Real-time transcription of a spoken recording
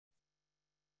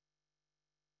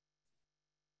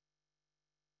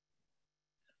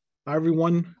Hi,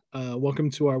 everyone.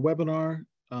 Welcome to our webinar.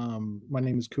 My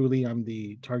name is Cooley. I'm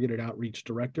the Targeted Outreach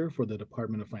Director for the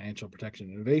Department of Financial Protection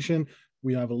and Innovation.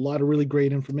 We have a lot of really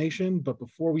great information, but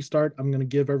before we start, I'm going to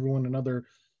give everyone another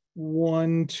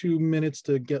 1-2 minutes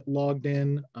to get logged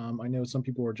in. I know some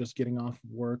people are just getting off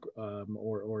work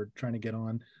or trying to get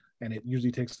on, and it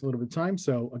usually takes a little bit of time.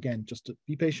 So again, just to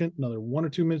be patient, another 1 or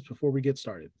 2 minutes before we get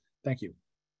started. Thank you.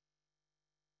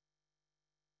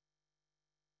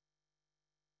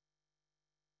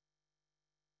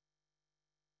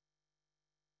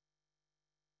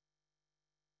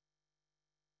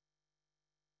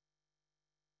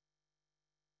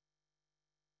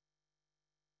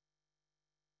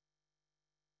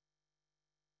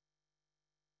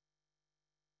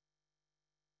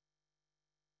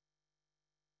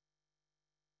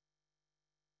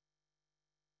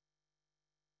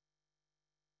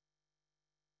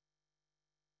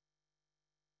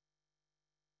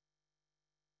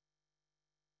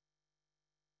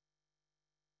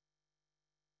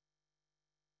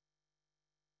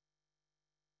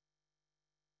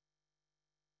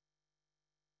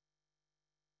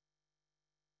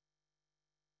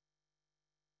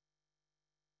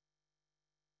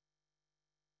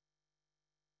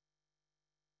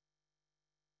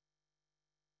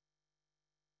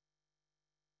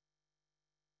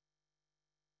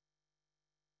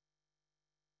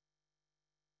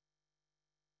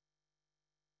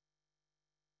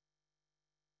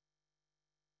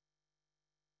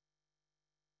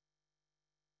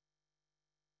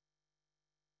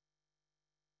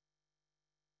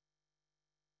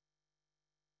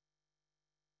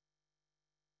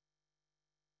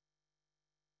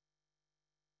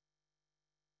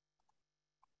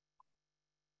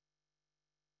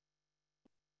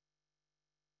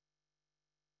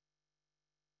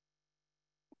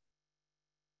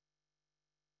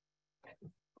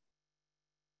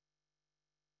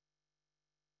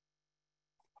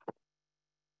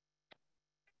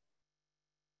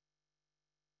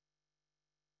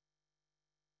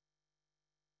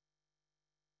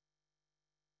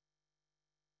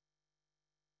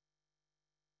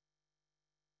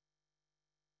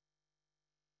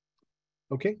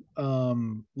 Okay,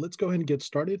 let's go ahead and get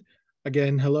started.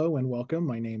 Again, hello and welcome.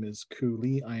 My name is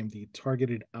Cooley. I am the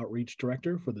Targeted Outreach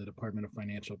Director for the Department of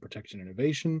Financial Protection and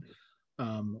Innovation.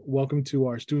 Welcome to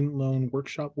our Student Loan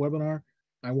Workshop webinar.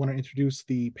 I want to introduce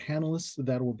the panelists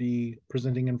that will be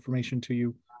presenting information to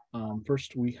you.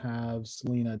 First, we have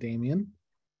Selena Damian.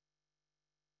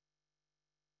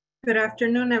 Good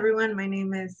afternoon, everyone. My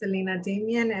name is Selena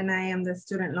Damian, and I am the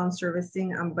Student Loan Servicing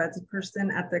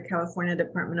Ombudsperson at the California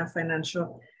Department of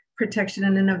Financial Protection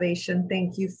and Innovation.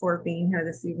 Thank you for being here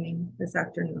this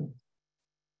afternoon.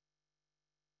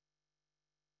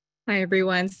 Hi,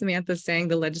 everyone. Samantha Sang,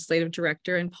 the Legislative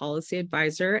Director and Policy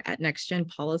Advisor at NextGen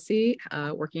Policy,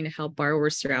 working to help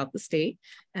borrowers throughout the state.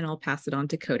 And I'll pass it on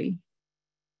to Cody.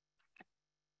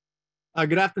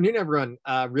 Good afternoon, everyone.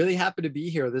 Really happy to be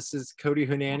here. This is Cody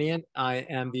Hunanian. I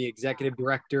am the Executive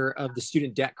Director of the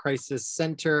Student Debt Crisis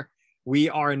Center. We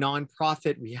are a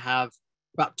nonprofit. We have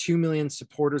about 2 million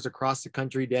supporters across the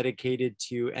country dedicated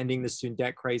to ending the student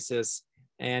debt crisis.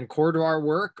 And core to our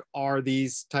work are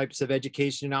these types of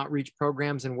education and outreach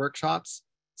programs and workshops.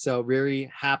 So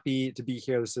very happy to be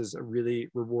here. This is a really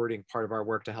rewarding part of our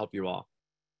work to help you all.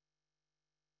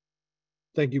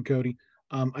 Thank you, Cody.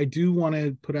 I do want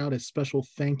to put out a special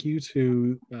thank you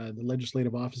to the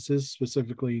legislative offices,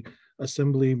 specifically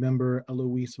Assemblymember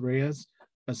Eloise Reyes,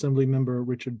 Assemblymember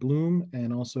Richard Bloom,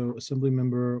 and also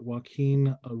Assemblymember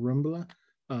Joaquin Arambula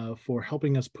for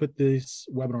helping us put this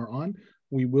webinar on.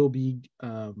 We will be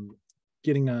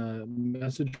getting a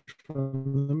message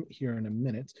from them here in a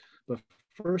minute, but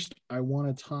first I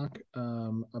want to talk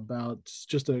about,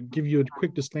 just to give you a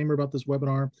quick disclaimer about this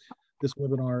webinar. This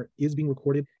webinar is being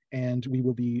recorded and we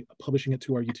will be publishing it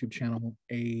to our YouTube channel.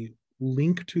 A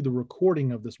link to the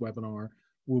recording of this webinar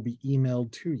will be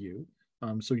emailed to you.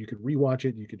 So you could rewatch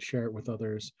it, you could share it with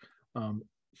others.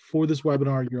 For this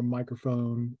webinar, your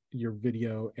microphone, your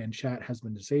video, and chat has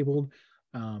been disabled.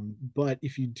 But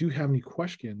if you do have any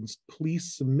questions,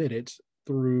 please submit it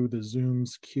through the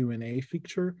Zoom's Q&A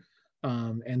feature.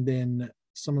 And then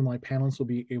some of my panelists will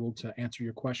be able to answer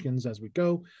your questions as we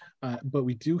go. But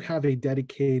we do have a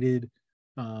dedicated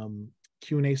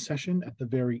Q&A session at the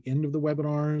very end of the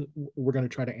webinar. We're going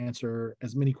to try to answer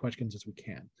as many questions as we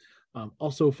can.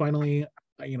 Also, finally,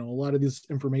 a lot of this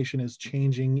information is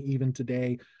changing even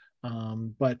today.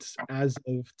 But as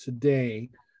of today,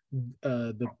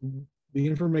 the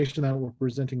information that we're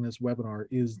presenting this webinar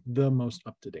is the most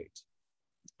up to date.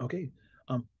 Okay.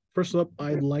 First up,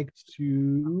 I'd like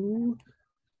to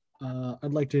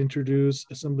I'd like to introduce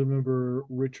Assemblymember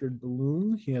Richard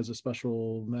Bloom. He has a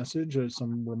special message,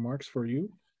 some remarks for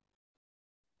you.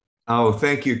 Oh,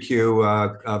 thank you, Q.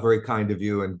 Very kind of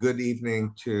you, and good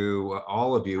evening to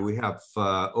all of you. We have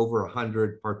over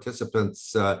 100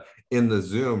 participants in the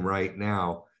Zoom right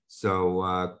now,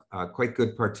 so quite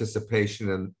good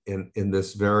participation in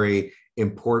this very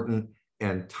important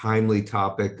and timely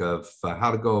topic of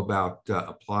how to go about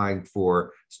applying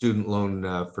for student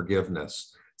loan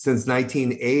forgiveness. Since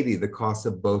 1980, the costs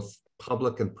of both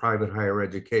public and private higher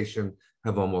education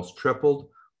have almost tripled,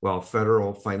 while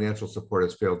federal financial support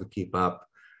has failed to keep up.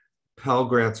 Pell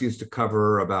Grants used to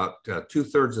cover about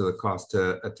 2/3 of the cost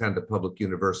to attend a public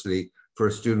university for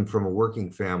a student from a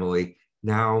working family.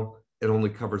 Now it only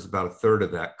covers about 1/3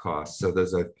 of that cost. So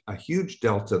there's a huge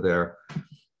delta there,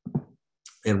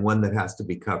 and one that has to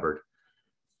be covered.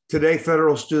 Today,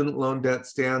 federal student loan debt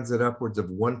stands at upwards of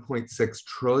 $1.6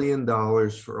 trillion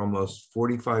for almost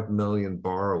 45 million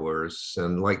borrowers.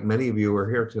 And like many of you are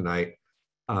here tonight,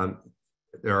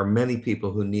 there are many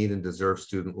people who need and deserve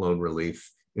student loan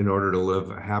relief in order to live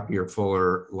a happier,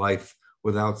 fuller life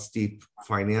without steep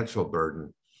financial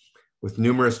burden. With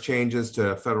numerous changes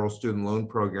to federal student loan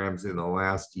programs in the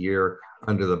last year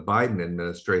under the Biden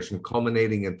administration,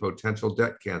 culminating in potential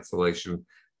debt cancellation,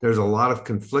 there's a lot of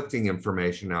conflicting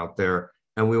information out there,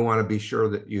 and we want to be sure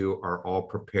that you are all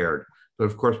prepared. But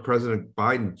of course, President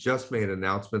Biden just made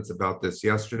announcements about this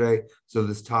yesterday, so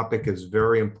this topic is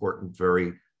very important,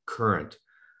 very current.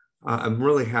 I'm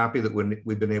really happy that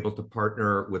we've been able to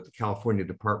partner with the California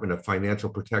Department of Financial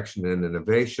Protection and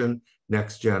Innovation,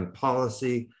 Next Gen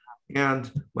Policy,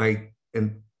 and my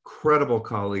incredible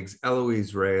colleagues,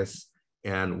 Eloise Reyes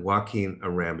and Joaquin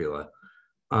Arambula.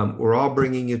 We're all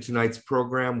bringing you tonight's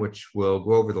program, which will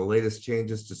go over the latest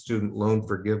changes to student loan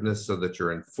forgiveness so that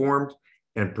you're informed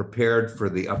and prepared for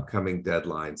the upcoming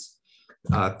deadlines.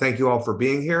 Thank you all for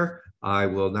being here. I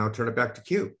will now turn it back to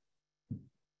Q.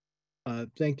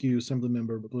 Thank you,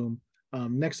 Assemblymember Bloom.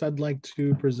 Next, I'd like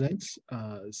to present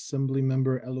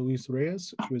Assemblymember Eloise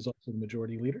Reyes, who is also the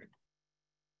Majority Leader.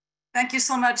 Thank you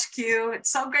so much, Q.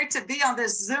 It's so great to be on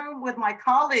this Zoom with my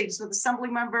colleagues, with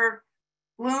Assemblymember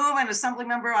Bloom and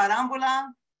Assemblymember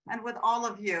Arambula, and with all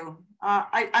of you.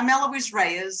 I'm Eloise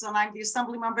Reyes, and I'm the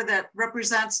Assemblymember that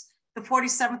represents the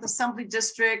 47th Assembly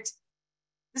District.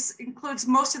 This includes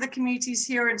most of the communities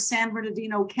here in San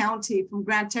Bernardino County, from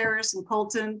Grand Terrace and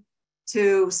Colton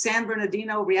to San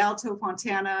Bernardino, Rialto,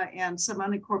 Fontana, and some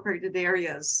unincorporated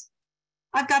areas.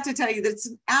 I've got to tell you that it's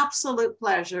an absolute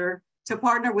pleasure to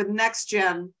partner with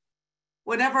NextGen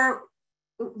whenever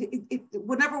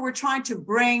we're trying to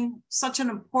bring such an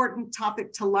important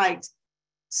topic to light,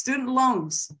 student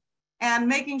loans, and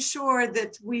making sure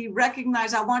that we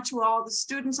recognize, I want you all, the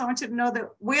students, I want you to know that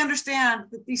we understand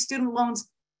that these student loans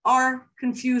are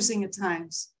confusing at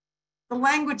times. The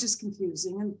language is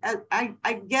confusing, and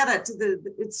I get it.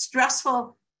 It's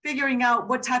stressful figuring out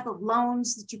what type of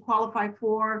loans that you qualify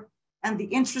for, and the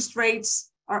interest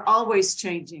rates are always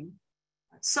changing.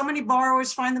 So many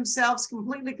borrowers find themselves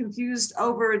completely confused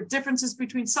over differences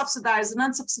between subsidized and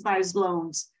unsubsidized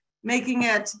loans, making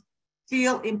it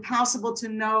feel impossible to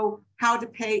know how to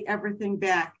pay everything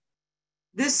back.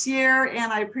 This year,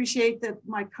 and I appreciate that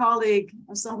my colleague,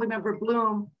 Assemblymember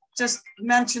Bloom, just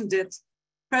mentioned it,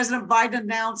 President Biden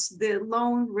announced the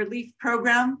loan relief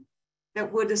program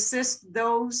that would assist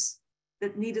those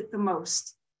that need it the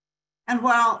most. And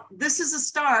while this is a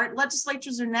start,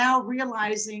 legislatures are now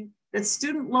realizing that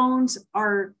student loans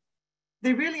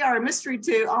they really are a mystery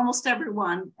to almost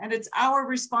everyone. And it's our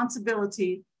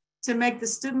responsibility to make the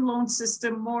student loan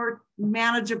system more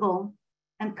manageable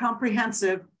and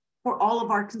comprehensive for all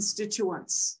of our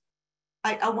constituents.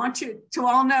 I want you to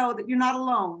all know that you're not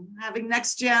alone. Having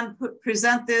NextGen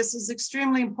present this is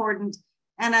extremely important.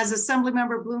 And as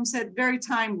Assemblymember Bloom said, very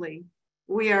timely.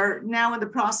 We are now in the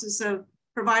process of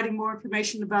providing more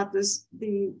information about this,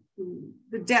 the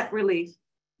debt relief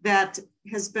that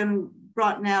has been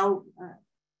brought now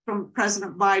from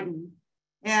President Biden.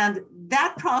 And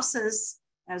that process,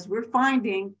 as we're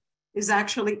finding, is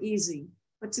actually easy.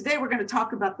 But today we're going to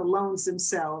talk about the loans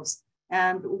themselves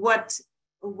and what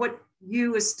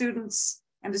you as students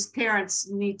and as parents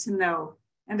need to know.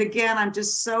 And again, I'm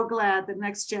just so glad that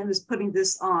NextGen is putting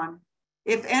this on.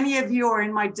 If any of you are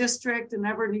in my district and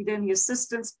ever need any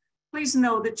assistance, please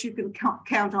know that you can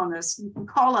count on us. You can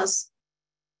call us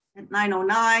at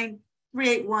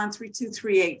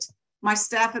 909-381-3238. My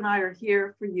staff and I are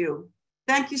here for you.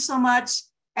 Thank you so much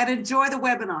and enjoy the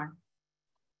webinar.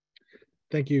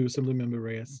 Thank you, Assemblymember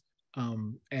Reyes.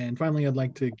 And finally, I'd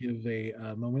like to give a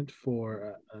moment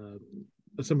for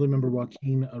Assemblymember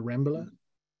Joaquin Arambula.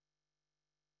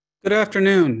 Good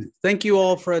afternoon. Thank you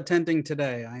all for attending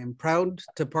today. I am proud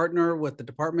to partner with the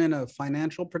Department of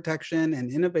Financial Protection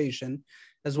and Innovation,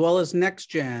 as well as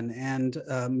NextGen and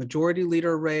Majority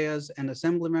Leader Reyes and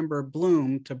Assemblymember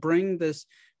Bloom to bring this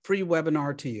free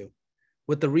webinar to you.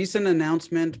 With the recent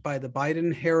announcement by the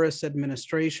Biden-Harris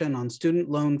administration on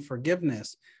student loan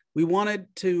forgiveness, we wanted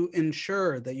to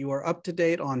ensure that you are up to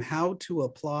date on how to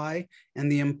apply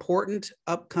and the important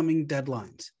upcoming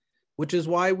deadlines, which is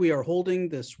why we are holding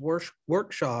this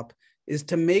workshop, is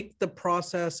to make the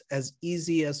process as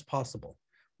easy as possible.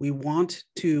 We want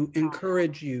to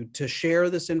encourage you to share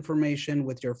this information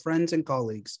with your friends and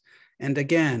colleagues. And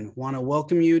again, want to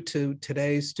welcome you to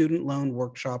today's Student Loan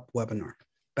Workshop webinar.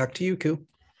 Back to you, Ku.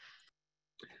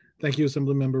 Thank you,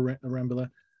 Assemblymember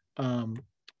Arambula.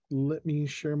 Let me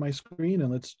share my screen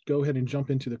and let's go ahead and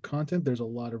jump into the content. There's a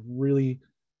lot of really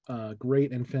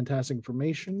great and fantastic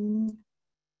information.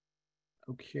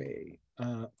 Okay,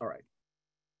 all right.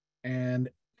 And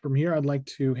from here, I'd like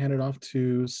to hand it off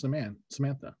to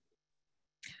Samantha.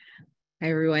 Hi,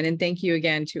 everyone, and thank you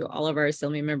again to all of our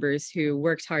Assembly members who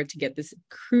worked hard to get this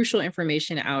crucial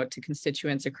information out to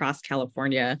constituents across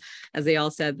California. As they all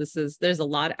said, there's a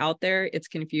lot out there, it's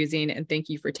confusing, and thank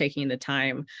you for taking the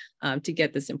time to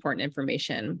get this important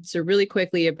information. So really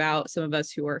quickly about some of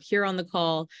us who are here on the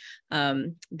call,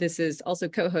 this is also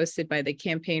co-hosted by the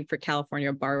Campaign for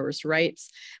California Borrowers' Rights,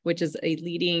 which is a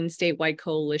leading statewide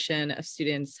coalition of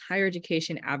students, higher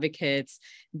education advocates,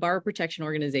 borrower protection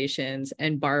organizations,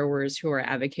 and borrowers who are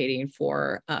advocating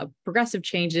for progressive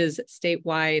changes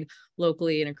statewide,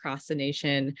 locally, and across the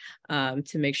nation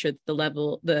to make sure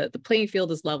that the playing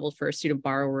field is level for student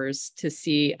borrowers to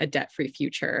see a debt-free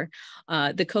future.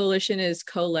 The coalition is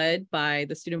co-led by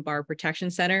the Student Borrower Protection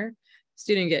Center,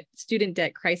 Student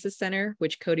Debt Crisis Center,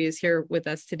 which Cody is here with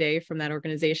us today from that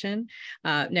organization,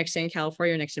 NextGen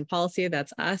California, NextGen Policy,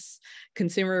 that's us,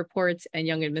 Consumer Reports, and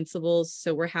Young Invincibles.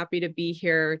 So we're happy to be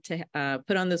here to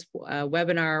put on this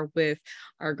webinar with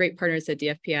our great partners at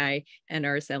DFPI and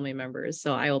our Assembly members.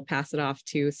 So I will pass it off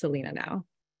to Selena now.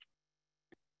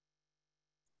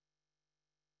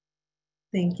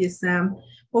 Thank you, Sam.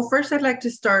 Well, first I'd like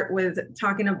to start with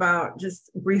talking about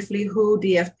just briefly who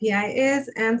DFPI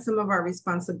is and some of our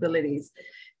responsibilities.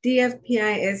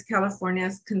 DFPI is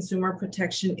California's Consumer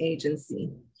Protection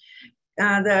Agency.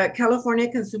 The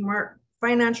California Consumer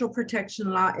Financial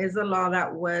Protection Law is a law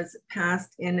that was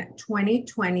passed in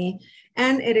 2020,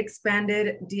 and it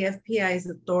expanded DFPI's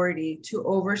authority to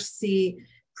oversee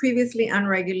previously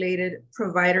unregulated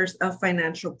providers of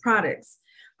financial products.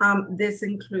 This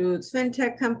includes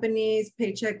fintech companies,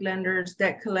 paycheck lenders,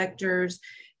 debt collectors,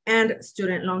 and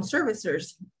student loan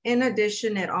servicers. In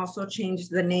addition, it also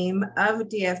changed the name of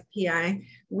DFPI.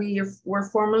 We were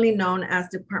formerly known as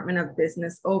Department of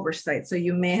Business Oversight. So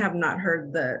you may have not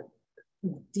heard the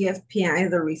DFPI,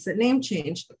 the recent name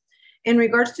change. In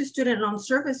regards to student loan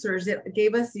servicers, it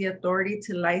gave us the authority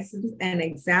to license and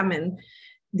examine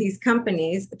these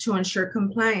companies to ensure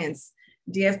compliance.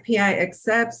 DFPI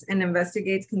accepts and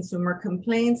investigates consumer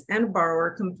complaints and borrower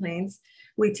complaints.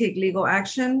 We take legal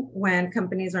action when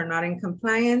companies are not in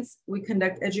compliance. We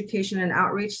conduct education and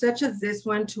outreach such as this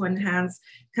one to enhance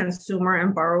consumer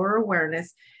and borrower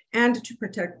awareness and to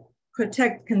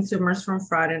protect consumers from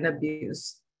fraud and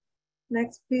abuse.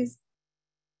 Next, please.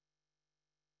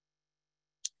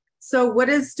 So what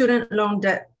does student loan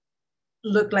debt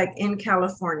look like in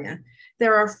California?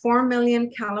 There are 4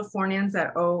 million Californians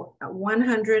that owe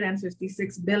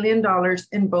 $156 billion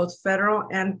in both federal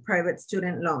and private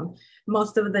student loan.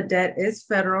 Most of the debt is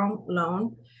federal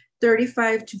loan.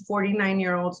 35 to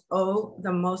 49-year-olds owe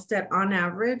the most debt on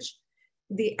average.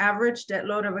 The average debt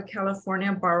load of a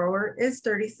California borrower is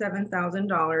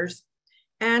 $37,000.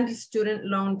 And student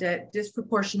loan debt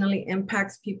disproportionately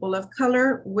impacts people of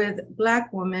color, with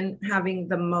Black women having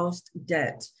the most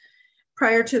debt.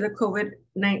 Prior to the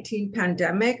COVID-19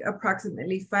 pandemic,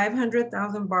 approximately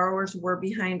 500,000 borrowers were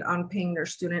behind on paying their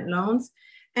student loans.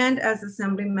 And as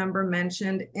Assemblymember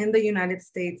mentioned, in the United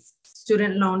States,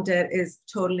 student loan debt is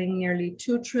totaling nearly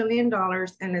 $2 trillion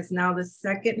and is now the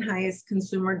second highest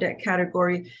consumer debt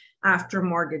category after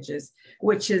mortgages,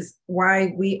 which is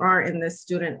why we are in this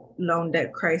student loan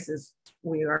debt crisis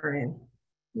we are in.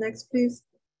 Next, please.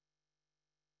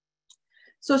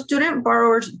 So student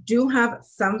borrowers do have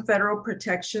some federal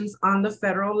protections on the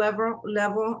federal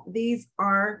level. These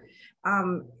are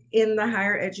in the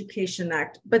Higher Education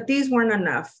Act, but these weren't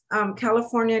enough.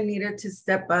 California needed to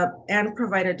step up and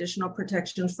provide additional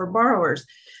protections for borrowers.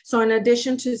 So in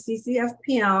addition to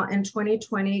CCFPL, in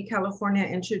 2020, California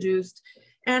introduced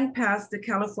and passed the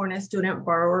California Student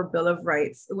Borrower Bill of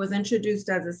Rights. It was introduced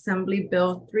as Assembly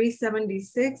Bill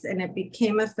 376, and it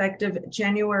became effective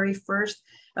January 1st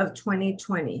of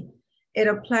 2020. It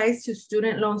applies to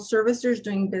student loan servicers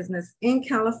doing business in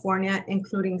California,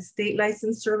 including state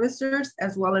licensed servicers,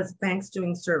 as well as banks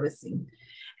doing servicing.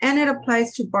 And it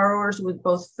applies to borrowers with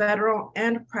both federal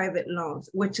and private loans,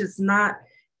 which is not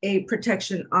a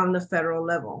protection on the federal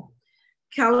level.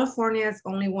 California is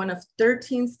only one of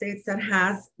 13 states that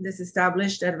has this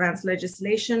established advanced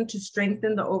legislation to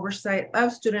strengthen the oversight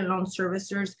of student loan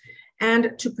servicers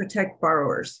and to protect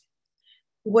borrowers.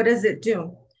 What does it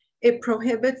do? It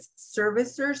prohibits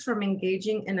servicers from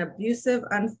engaging in abusive,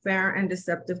 unfair, and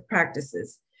deceptive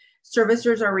practices.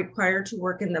 Servicers are required to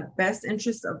work in the best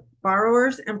interest of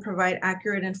borrowers and provide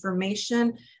accurate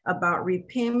information about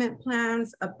repayment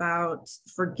plans, about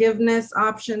forgiveness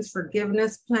options,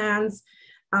 forgiveness plans,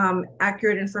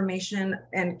 accurate information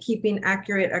and keeping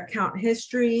accurate account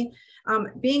history,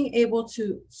 being able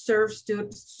to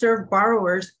serve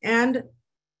borrowers and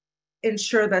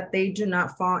ensure that they do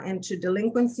not fall into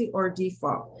delinquency or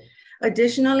default.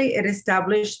 Additionally, it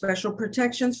established special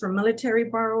protections for military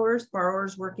borrowers,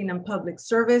 borrowers working in public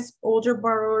service, older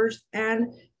borrowers,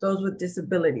 and those with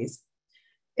disabilities.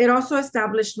 It also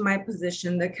established my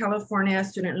position, the California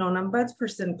Student Loan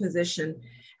Ombudsperson position.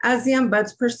 As the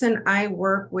Ombudsperson, I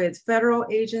work with federal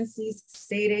agencies,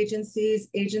 state agencies,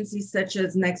 agencies such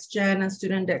as NextGen and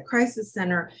Student Debt Crisis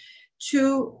Center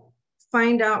to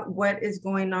find out what is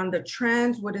going on, the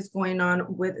trends, what is going on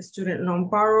with student loan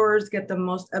borrowers, get the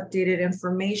most updated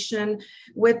information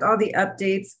with all the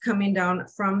updates coming down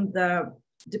from the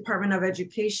Department of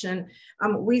Education.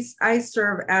 I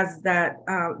serve as that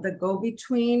the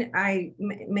go-between. I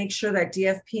make sure that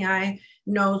DFPI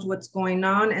knows what's going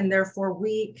on, and therefore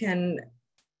we can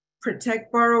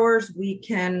protect borrowers. We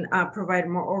can provide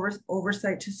more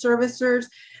oversight to servicers.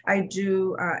 I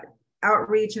do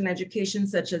outreach and education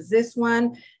such as this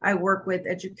one. I work with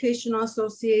educational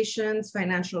associations,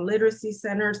 financial literacy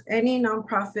centers, any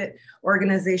nonprofit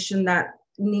organization that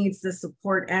needs the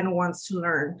support and wants to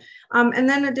learn. And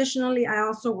then additionally, I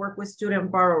also work with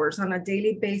student borrowers. On a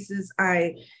daily basis,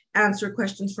 I answer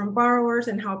questions from borrowers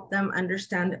and help them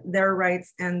understand their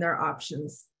rights and their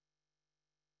options.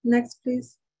 Next,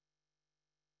 please.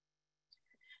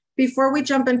 Before we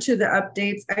jump into the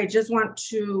updates, I just want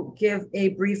to give a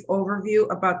brief overview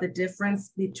about the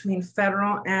difference between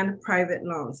federal and private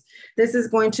loans. This is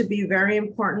going to be very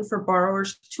important for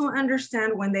borrowers to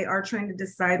understand when they are trying to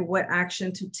decide what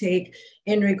action to take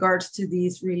in regards to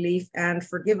these relief and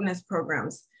forgiveness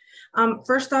programs.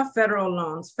 First off, federal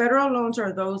loans. Federal loans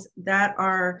are those that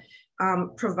are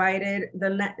provided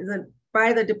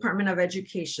by the Department of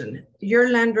Education. Your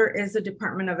lender is the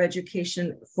Department of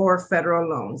Education for federal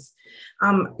loans.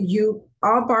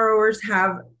 All borrowers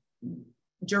have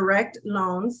direct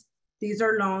loans. These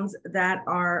are loans that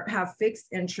have fixed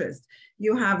interest.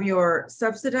 You have your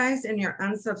subsidized and your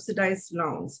unsubsidized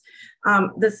loans.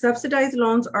 The subsidized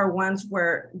loans are ones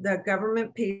where the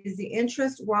government pays the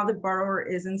interest while the borrower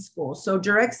is in school. So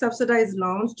direct subsidized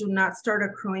loans do not start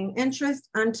accruing interest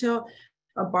until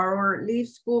a borrower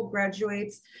leaves school,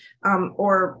 graduates,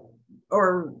 or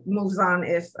moves on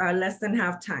if less than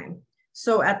half time.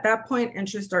 So at that point,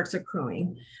 interest starts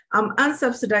accruing.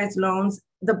 Unsubsidized loans,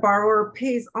 the borrower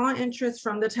pays all interest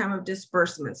from the time of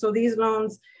disbursement. So these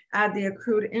loans add the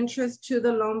accrued interest to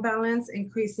the loan balance,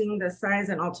 increasing the size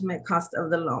and ultimate cost of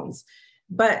the loans.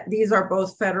 But these are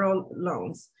both federal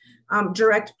loans.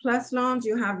 Direct plus loans,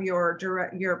 you have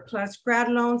your plus grad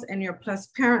loans and your plus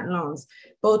parent loans.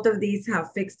 Both of these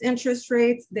have fixed interest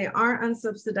rates. They are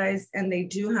unsubsidized and they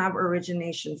do have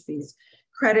origination fees.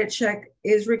 Credit check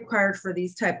is required for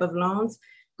these type of loans.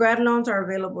 Grad loans are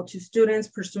available to students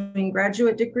pursuing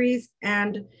graduate degrees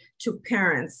and to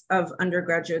parents of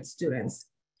undergraduate students.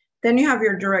 Then you have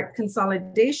your direct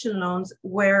consolidation loans,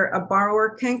 where a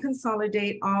borrower can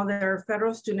consolidate all their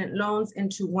federal student loans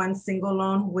into one single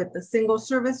loan with a single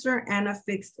servicer and a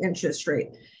fixed interest rate.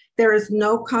 There is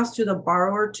no cost to the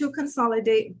borrower to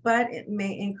consolidate, but it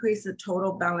may increase the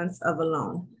total balance of a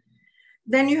loan.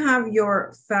 Then you have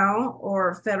your FFEL,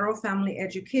 or Federal Family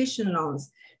Education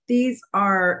Loans. These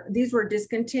were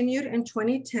discontinued in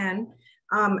 2010.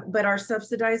 But are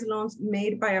subsidized loans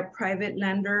made by a private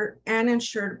lender and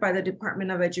insured by the Department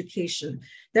of Education.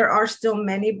 There are still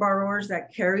many borrowers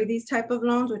that carry these type of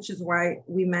loans, which is why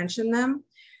we mention them.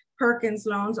 Perkins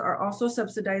loans are also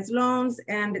subsidized loans,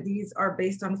 and these are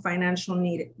based on financial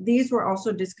need. These were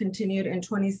also discontinued in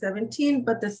 2017,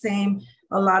 but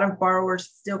a lot of borrowers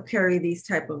still carry these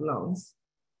type of loans.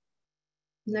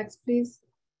 Next, please.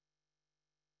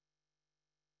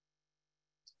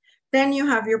 Then you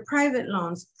have your private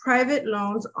loans. Private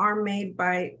loans are made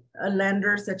by a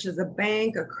lender such as a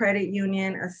bank, a credit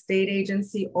union, a state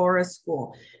agency, or a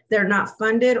school. They're not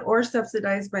funded or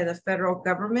subsidized by the federal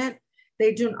government.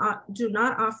 They do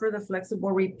not offer the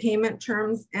flexible repayment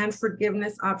terms and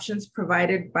forgiveness options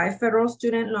provided by federal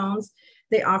student loans.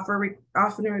 They often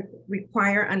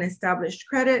require an established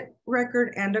credit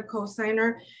record and a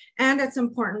cosigner. And it's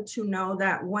important to know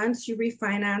that once you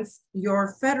refinance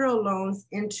your federal loans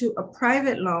into a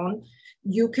private loan,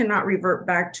 you cannot revert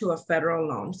back to a federal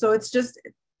loan. So it's just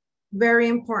very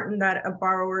important that a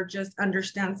borrower just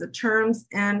understands the terms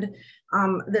and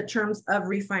the terms of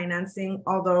refinancing,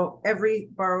 although every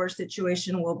borrower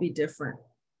situation will be different.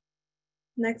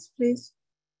 Next, please.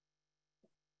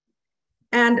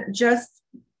 And just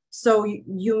so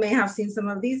you may have seen some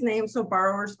of these names, so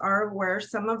borrowers are aware,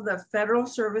 some of the federal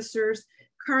servicers,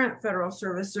 current federal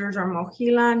servicers are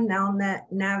Mohila, Nelnet,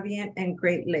 Navient, and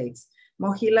Great Lakes.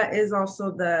 Mohila is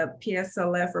also the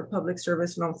PSLF or Public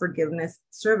Service Loan Forgiveness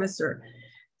Servicer.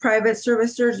 Private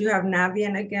servicers, you have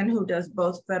Navient again, who does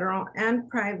both federal and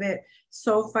private,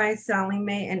 SoFi, Sallie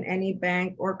Mae, and any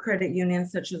bank or credit union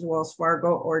such as Wells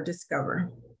Fargo or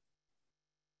Discover.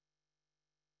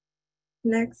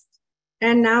 Next.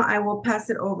 And now I will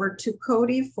pass it over to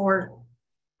Cody for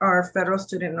our federal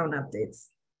student loan updates.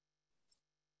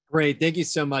 Great, thank you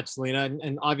so much, Selena.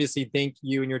 And obviously thank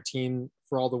you and your team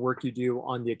for all the work you do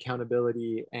on the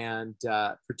accountability and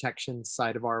protection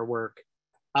side of our work.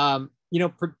 You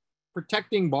know,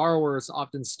 protecting borrowers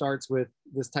often starts with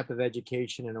this type of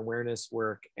education and awareness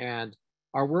work. And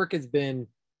our work has been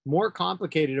more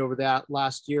complicated over that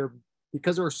last year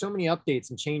because there were so many updates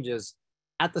and changes.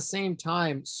 At the same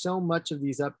time, so much of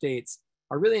these updates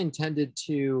are really intended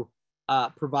to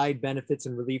provide benefits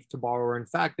and relief to borrower. In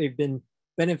fact, they've been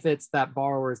benefits that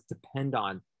borrowers depend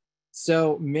on.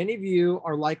 So many of you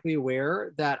are likely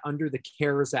aware that under the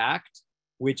CARES Act,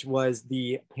 which was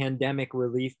the pandemic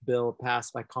relief bill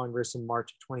passed by Congress in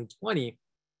March of 2020,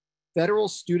 federal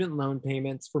student loan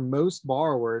payments for most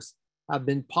borrowers have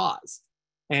been paused.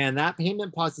 And that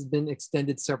payment pause has been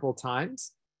extended several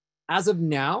times. As of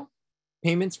now,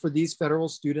 payments for these federal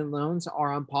student loans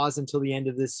are on pause until the end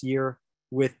of this year,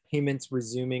 with payments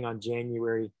resuming on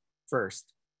January 1st.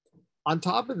 On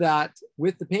top of that,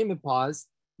 with the payment pause,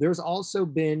 there's also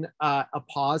been a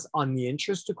pause on the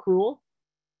interest accrual,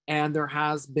 and there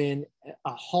has been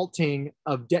a halting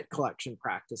of debt collection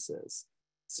practices.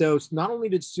 So not only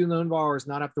did student loan borrowers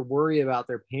not have to worry about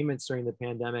their payments during the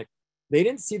pandemic, they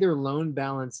didn't see their loan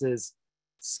balances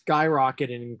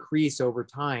skyrocket and increase over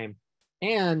time.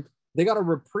 And they got a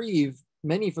reprieve,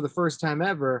 many for the first time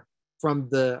ever, from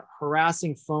the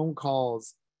harassing phone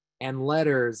calls and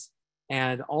letters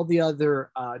and all the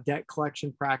other debt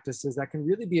collection practices that can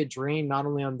really be a drain not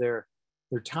only on their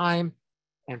time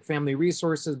and family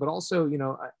resources, but also, you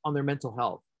know, on their mental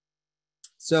health.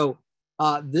 So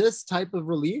this type of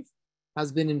relief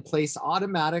has been in place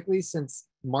automatically since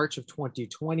March of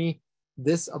 2020.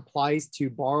 This applies to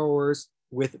borrowers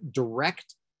with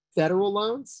direct federal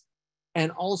loans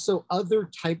and also other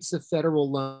types of federal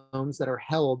loans that are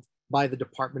held by the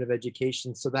Department of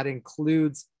Education. So that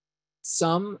includes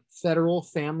some federal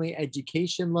family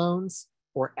education loans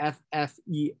or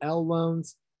FFEL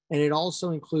loans, and it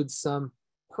also includes some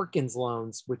Perkins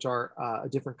loans, which are a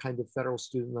different kind of federal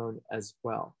student loan as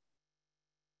well.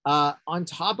 On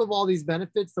top of all these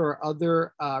benefits, there are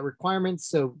other requirements.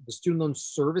 So the student loan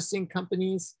servicing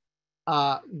companies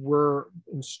were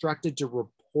instructed to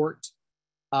report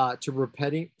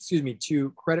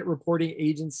to credit reporting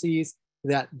agencies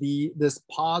that this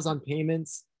pause on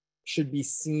payments should be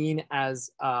seen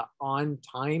as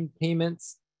on-time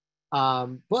payments.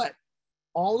 But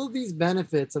all of these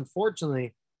benefits,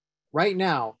 unfortunately, right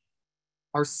now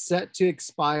are set to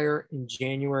expire in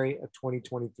January of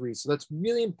 2023. So that's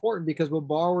really important because what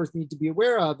borrowers need to be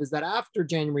aware of is that after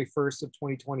January 1st of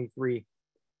 2023,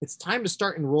 it's time to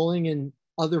start enrolling in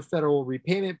other federal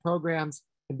repayment programs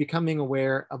and becoming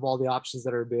aware of all the options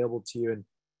that are available to you. And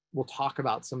we'll talk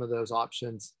about some of those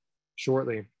options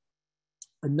shortly.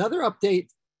 Another update,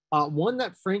 one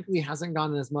that frankly hasn't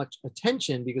gotten as much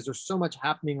attention because there's so much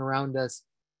happening around us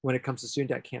when it comes to student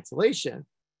debt cancellation,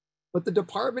 but the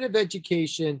Department of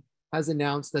Education has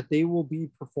announced that they will be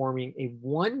performing a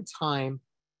one-time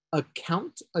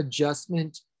account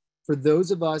adjustment for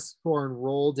those of us who are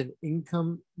enrolled in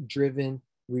income-driven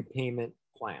repayment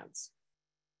plans.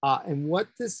 And what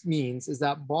this means is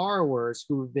that borrowers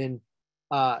who have been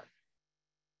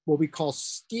what we call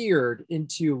steered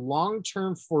into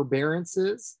long-term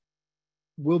forbearances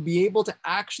will be able to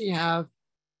actually have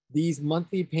these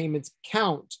monthly payments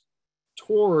count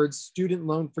towards student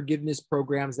loan forgiveness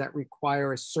programs that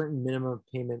require a certain minimum of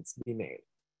payments to be made.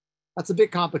 That's a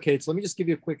bit complicated, so let me just give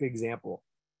you a quick example.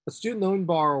 A student loan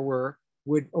borrower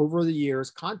would, over the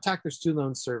years, contact their student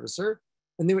loan servicer,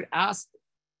 and they would ask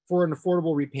for an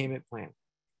affordable repayment plan.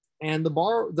 And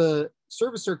the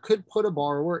servicer could put a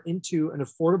borrower into an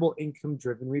affordable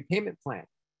income-driven repayment plan.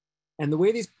 And the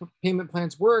way these payment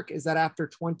plans work is that after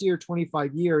 20 or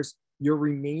 25 years, your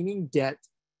remaining debt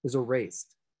is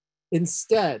erased.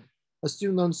 Instead, a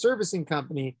student loan servicing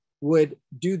company would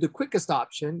do the quickest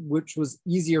option, which was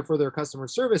easier for their customer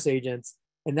service agents,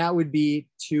 and that would be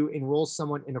to enroll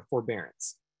someone in a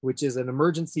forbearance, which is an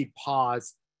emergency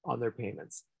pause on their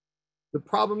payments. The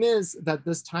problem is that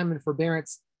this time in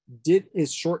forbearance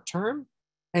is short-term,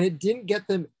 and it didn't get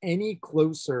them any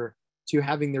closer to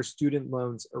having their student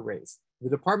loans erased. The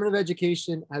Department of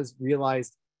Education has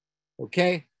realized,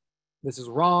 okay, this is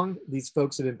wrong. These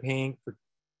folks have been paying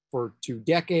for 2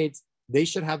 decades. They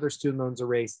should have their student loans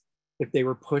erased if they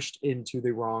were pushed into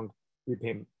the wrong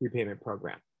repayment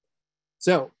program.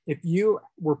 So if you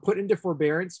were put into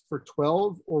forbearance for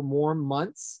 12 or more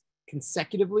months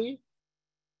consecutively,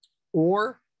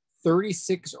 or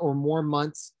 36 or more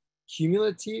months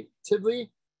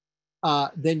cumulatively,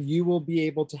 then you will be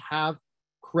able to have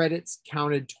credits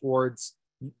counted towards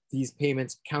these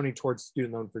payments, counting towards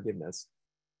student loan forgiveness.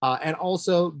 And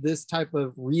also this type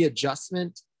of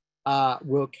readjustment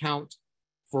will count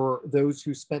for those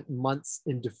who spent months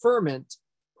in deferment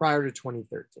prior to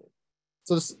 2013.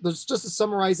 So just to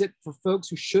summarize it, for folks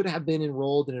who should have been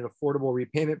enrolled in an affordable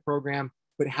repayment program,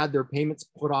 but had their payments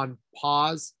put on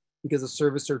pause because a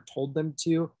servicer told them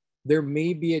to, there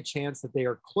may be a chance that they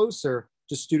are closer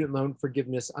to student loan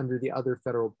forgiveness under the other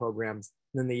federal programs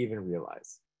than they even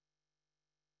realize.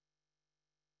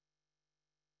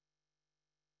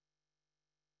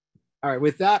 All right,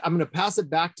 with that, I'm going to pass it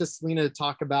back to Selena to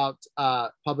talk about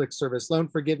public service loan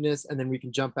forgiveness, and then we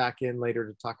can jump back in later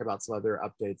to talk about some other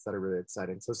updates that are really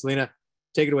exciting. So Selena,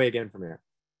 take it away again from here.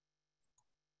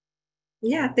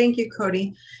 Yeah, thank you,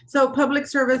 Cody. So public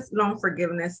service loan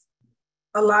forgiveness.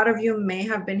 A lot of you may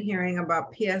have been hearing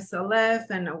about PSLF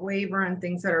and a waiver and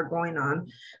things that are going on.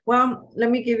 Well,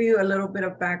 let me give you a little bit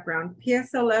of background.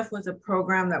 PSLF was a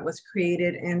program that was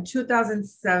created in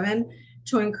 2007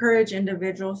 to encourage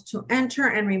individuals to enter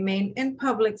and remain in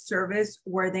public service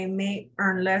where they may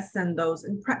earn less than those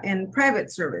in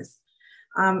private service.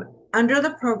 Under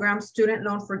the program, student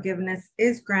loan forgiveness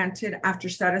is granted after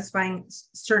satisfying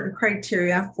certain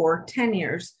criteria for 10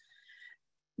 years.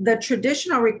 The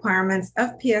traditional requirements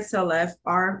of PSLF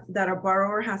are that a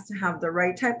borrower has to have the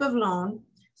right type of loan.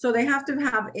 So they have to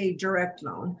have a direct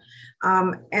loan,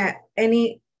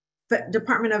 any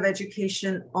Department of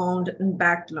Education owned and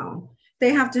backed loan.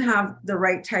 They have to have the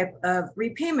right type of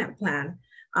repayment plan.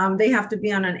 They have to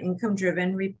be on an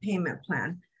income-driven repayment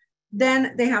plan.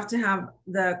 Then they have to have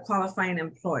the qualifying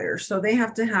employer. So they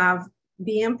have to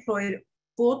be employed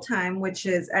full-time, which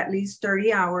is at least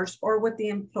 30 hours, or what the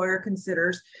employer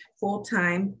considers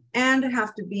full-time, and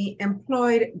have to be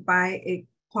employed by a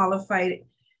qualified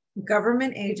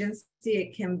government agency.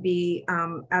 It can be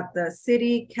at the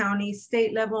city, county,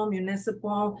 state level,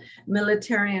 municipal,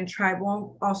 military, and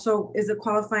tribal also is a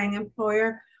qualifying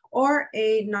employer, or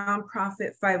a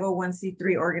nonprofit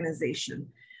 501c3 organization.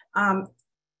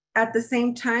 At the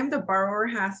same time, the borrower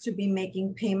has to be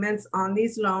making payments on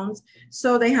these loans.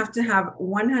 So they have to have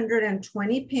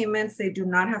 120 payments. They do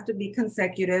not have to be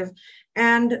consecutive.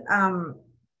 And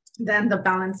then the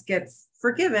balance gets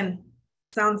forgiven.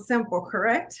 Sounds simple,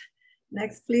 correct?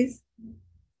 Next, please.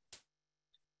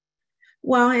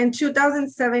 Well, in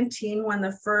 2017, when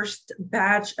the first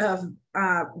batch of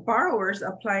borrowers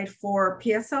applied for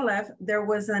PSLF, there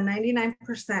was a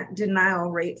 99%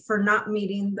 denial rate for not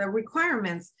meeting the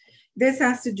requirements. This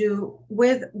has to do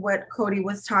with what Cody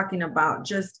was talking about,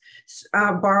 just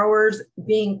borrowers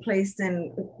being placed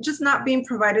in, just not being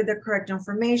provided the correct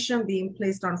information, being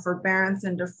placed on forbearance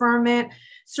and deferment,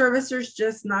 servicers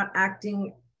just not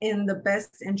acting in the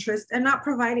best interest and not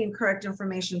providing correct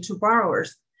information to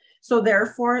borrowers. So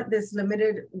therefore, this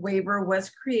limited waiver was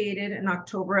created in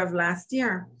October of last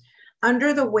year.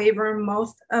 Under the waiver,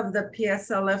 most of the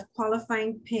PSLF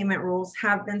qualifying payment rules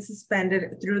have been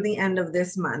suspended through the end of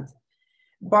this month.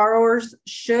 Borrowers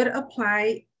should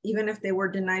apply even if they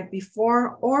were denied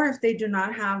before, or if they do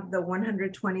not have the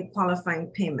 120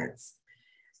 qualifying payments.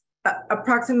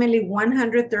 Approximately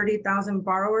 130,000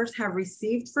 borrowers have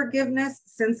received forgiveness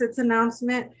since its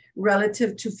announcement,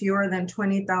 relative to fewer than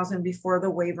 20,000 before the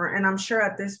waiver. And I'm sure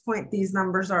at this point, these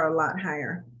numbers are a lot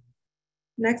higher.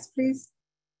 Next, please.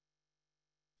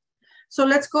 So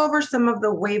let's go over some of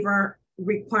the waiver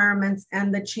requirements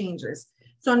and the changes.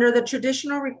 So under the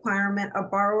traditional requirement, a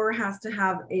borrower has to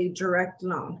have a direct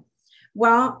loan.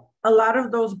 Well, a lot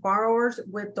of those borrowers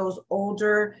with those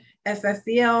older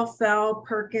FFEL, FEL,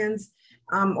 Perkins,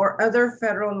 or other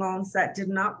federal loans that did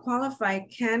not qualify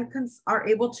are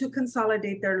able to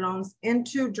consolidate their loans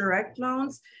into direct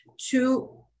loans to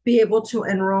be able to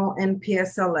enroll in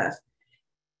PSLF.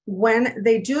 When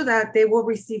they do that, they will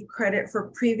receive credit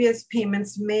for previous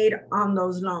payments made on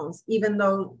those loans, even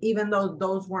though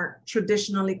those weren't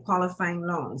traditionally qualifying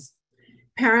loans.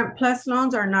 Parent plus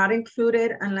loans are not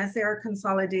included unless they are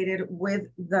consolidated with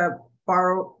the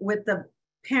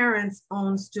parent's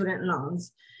own student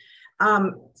loans.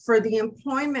 For the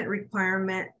employment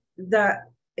requirement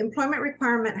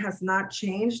has not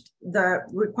changed. The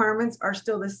requirements are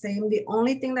still the same. The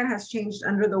only thing that has changed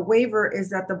under the waiver is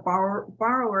that the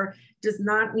borrower does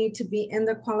not need to be in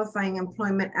the qualifying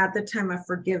employment at the time of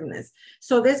forgiveness.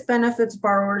 So this benefits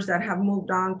borrowers that have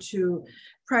moved on to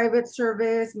private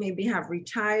service, maybe have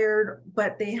retired,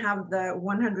 but they have the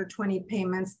 120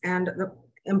 payments and the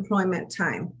employment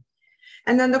time.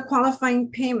 And then the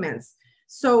qualifying payments.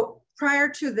 So prior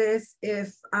to this,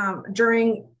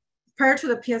 prior to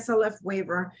the PSLF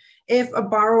waiver, if a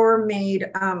borrower made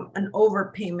an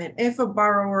overpayment, if a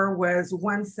borrower was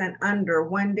 1 cent under,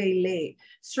 1 day late,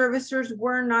 servicers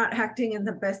were not acting in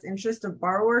the best interest of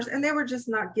borrowers, and they were just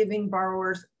not giving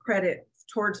borrowers credit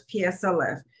towards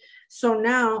PSLF. So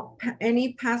now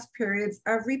any past periods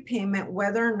of repayment,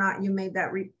 whether or not you made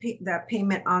that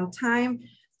payment on time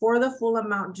for the full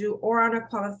amount due or on a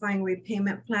qualifying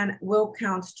repayment plan will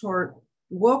count towards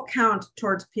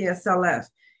PSLF.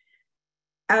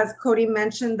 As Cody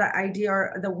mentioned, the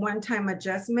IDR, the one-time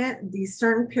adjustment, these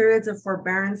certain periods of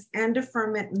forbearance and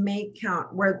deferment may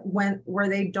count where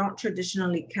they don't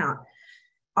traditionally count.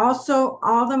 Also,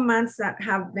 all the months that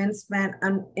have been spent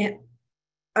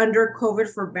under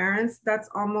COVID forbearance, that's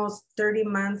almost 30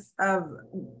 months of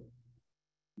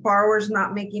borrowers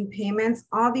not making payments.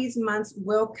 All these months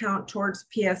will count towards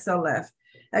PSLF.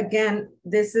 Again,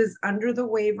 this is under the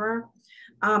waiver.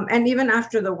 And even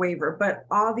after the waiver, but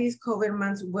all these COVID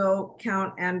months will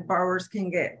count and borrowers can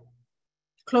get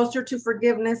closer to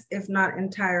forgiveness, if not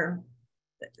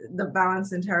the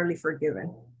balance entirely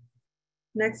forgiven.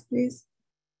 Next, please.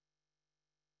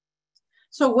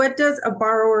 So what does a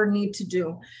borrower need to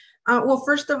do? Well,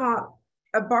 first of all,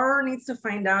 a borrower needs to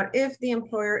find out if the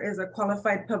employer is a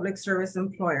qualified public service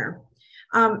employer.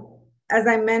 As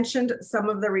I mentioned, some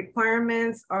of the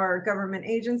requirements are government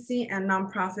agency and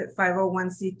nonprofit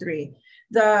 501c3.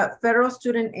 The federal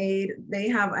student aid, they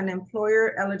have an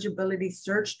employer eligibility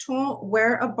search tool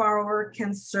where a borrower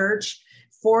can search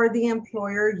for the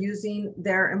employer using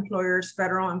their employer's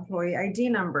federal employee ID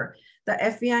number. The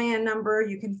FEIN number,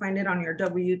 you can find it on your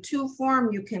W-2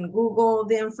 form. You can Google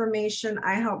the information.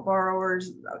 I help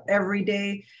borrowers every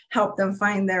day, help them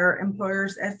find their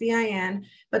employer's FEIN,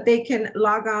 but they can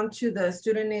log on to the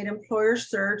student aid employer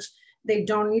search. They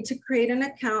don't need to create an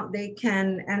account. They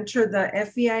can enter the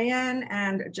FEIN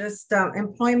and just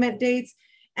employment dates,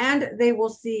 and they will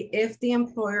see if the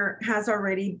employer has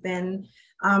already been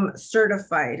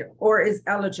certified or is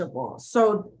eligible.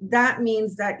 So that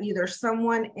means that either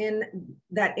someone in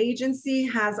that agency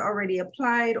has already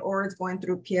applied or is going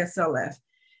through PSLF.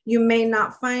 You may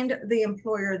not find the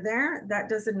employer there. That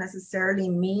doesn't necessarily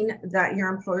mean that your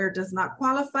employer does not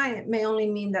qualify. It may only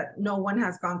mean that no one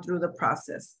has gone through the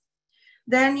process.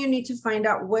 Then you need to find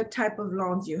out what type of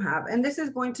loans you have. And this is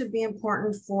going to be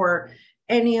important for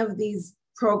any of these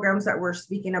programs that we're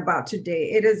speaking about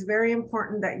today. It is very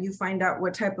important that you find out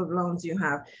what type of loans you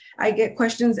have. I get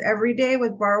questions every day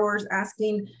with borrowers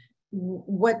asking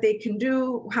what they can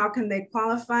do, how can they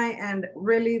qualify, and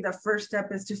really the first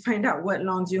step is to find out what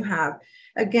loans you have.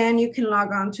 Again, you can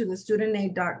log on to the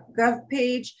studentaid.gov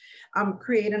page,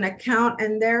 create an account,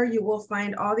 and there you will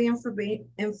find all the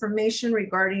information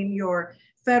regarding your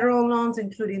federal loans,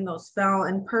 including those FEL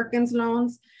and Perkins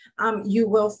loans. You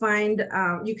will find,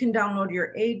 you can download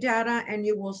your aid data and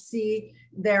you will see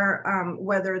there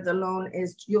whether the loan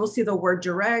is, you will see the word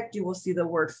direct, you will see the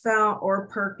word FEL or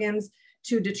Perkins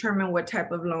to determine what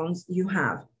type of loans you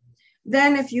have.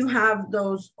 Then if you have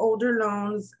those older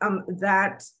loans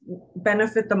that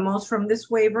benefit the most from this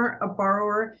waiver, a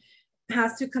borrower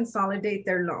has to consolidate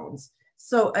their loans.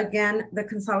 So again, the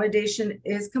consolidation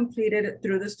is completed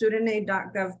through the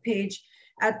studentaid.gov page.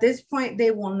 At this point, they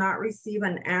will not receive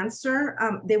an answer.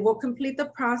 They will complete the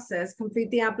process, complete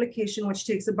the application, which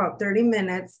takes about 30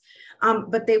 minutes,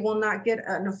 but they will not get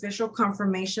an official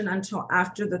confirmation until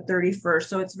after the 31st.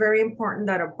 So it's very important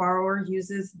that a borrower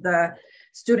uses the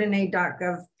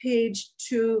studentaid.gov page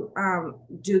to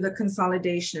do the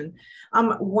consolidation.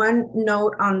 One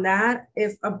note on that,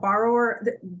 if a borrower,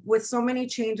 with so many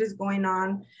changes going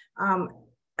on,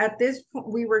 at this point,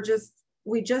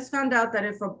 we just found out that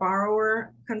if a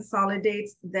borrower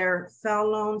consolidates their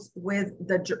FFEL loans with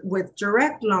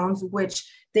direct loans, which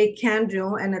they can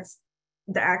do, and it's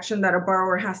the action that a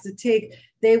borrower has to take,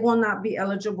 they will not be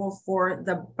eligible for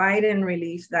the Biden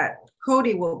relief that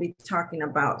Cody will be talking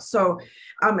about. So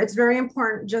it's very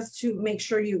important just to make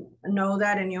sure you know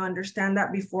that and you understand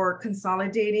that before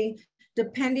consolidating.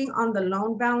 Depending on the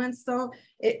loan balance though,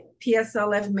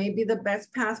 PSLF may be the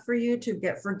best path for you to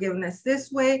get forgiveness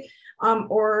this way,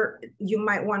 or you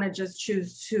might want to just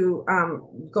choose to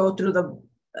go through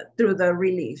the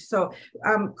relief. So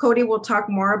Cody will talk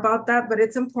more about that, but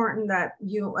it's important that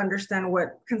you understand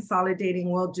what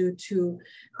consolidating will do to,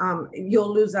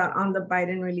 you'll lose out on the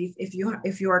Biden relief if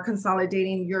you are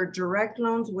consolidating your direct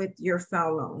loans with your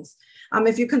FFEL loans.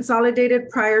 If you consolidated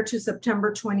prior to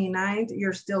September 29th,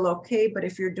 you're still okay, but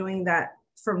if you're doing that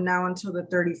from now until the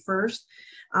 31st,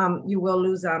 you will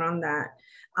lose out on that.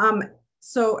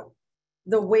 So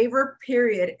the waiver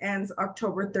period ends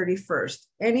October 31st.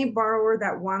 Any borrower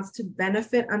that wants to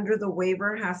benefit under the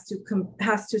waiver has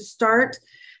to start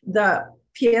the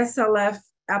PSLF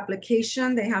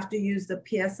application. They have to use the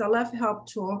PSLF help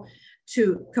tool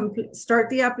to start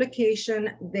the application.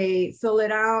 They fill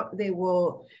it out, they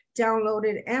will download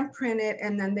it and print it,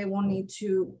 and then they will need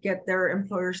to get their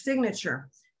employer's signature.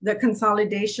 The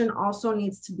consolidation also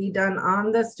needs to be done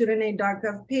on the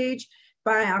studentaid.gov page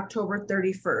by October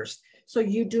 31st. So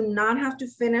you do not have to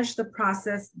finish the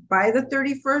process by the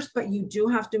 31st, but you do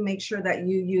have to make sure that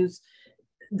you use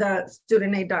the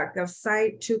studentaid.gov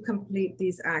site to complete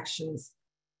these actions.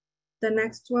 The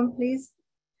next one, please.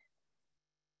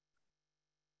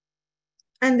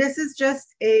 And this is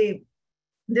just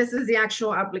this is the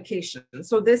actual application.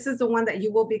 So this is the one that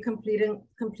you will be completing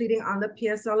on the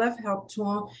PSLF help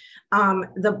tool.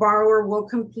 The borrower will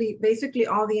complete basically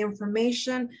all the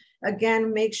information.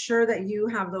 Again, make sure that you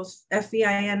have those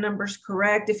FEIN numbers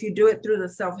correct. If you do it through the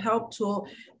self-help tool,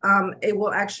 it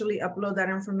will actually upload that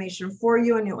information for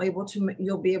you, and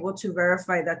you'll be able to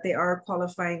verify that they are a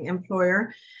qualifying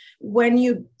employer. When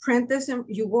you print this,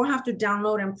 you will have to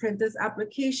download and print this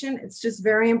application. It's just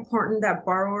very important that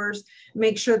borrowers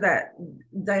make sure that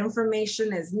the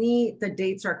information is neat, the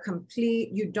dates are complete.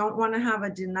 You don't want to have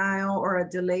a denial or a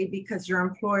delay because your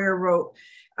employer wrote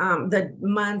the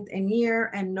month and year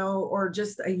and or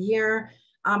just a year.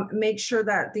 Make sure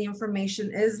that the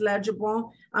information is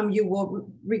legible. You will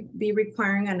be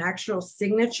requiring an actual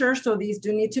signature. So these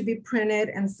do need to be printed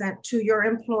and sent to your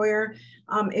employer.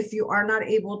 If you are not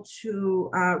able to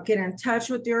get in touch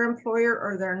with your employer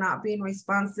or they're not being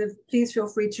responsive, please feel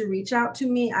free to reach out to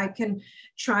me. I can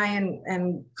try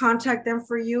and contact them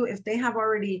for you. If they have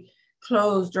already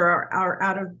closed or are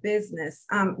out of business,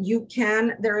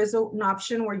 there is an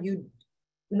option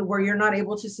where you're not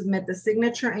able to submit the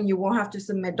signature and you will have to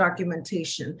submit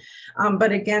documentation.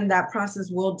 But again, that process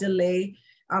will delay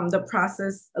the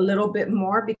process a little bit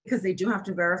more because they do have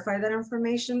to verify that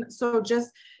information. So just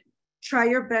try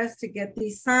your best to get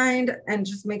these signed and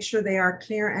just make sure they are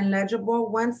clear and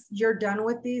legible. Once you're done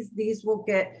with these will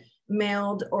get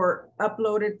mailed or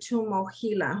uploaded to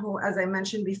Mohila, who, as I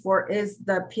mentioned before, is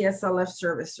the PSLF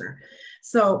servicer.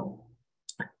 So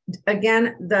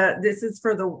again, this is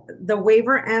for the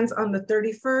waiver ends on the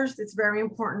 31st. It's very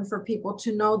important for people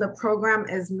to know the program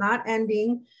is not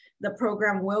ending. The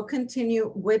program will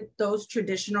continue with those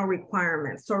traditional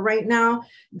requirements. So right now,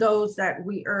 those that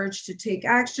we urge to take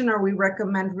action or we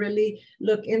recommend really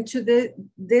look into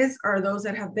this are those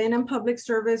that have been in public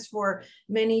service for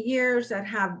many years, that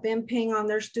have been paying on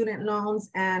their student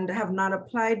loans and have not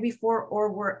applied before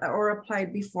or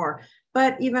applied before.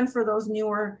 But even for those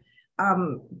newer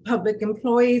public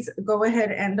employees, go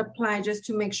ahead and apply just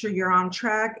to make sure you're on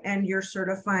track and you're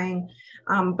certifying.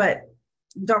 But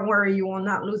don't worry, you will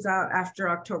not lose out after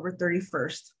October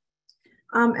 31st.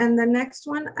 And the next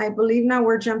one, I believe now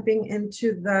we're jumping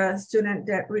into the student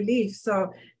debt relief.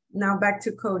 So now back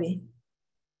to Cody.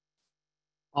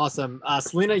 Awesome.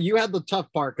 Selena, you had the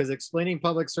tough part because explaining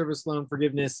public service loan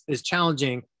forgiveness is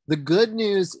challenging. The good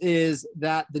news is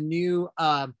that the new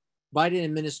Biden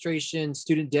administration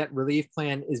student debt relief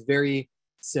plan is very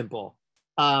simple.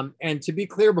 And to be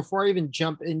clear, before I even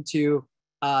jump into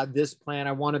this plan,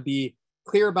 I want to be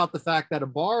clear about the fact that a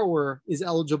borrower is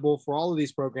eligible for all of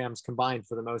these programs combined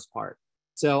for the most part.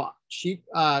 So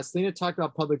Selena talked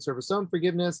about public service loan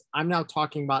forgiveness. I'm now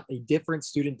talking about a different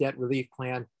student debt relief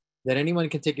plan that anyone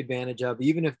can take advantage of,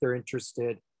 even if they're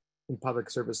interested in public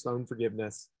service loan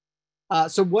forgiveness.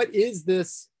 So what is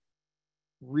this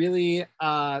really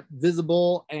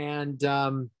visible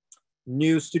and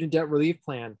new student debt relief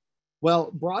plan?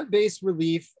 Well, broad-based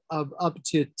relief of up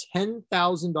to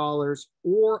 $10,000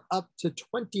 or up to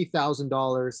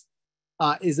 $20,000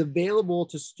 is available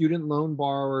to student loan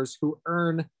borrowers who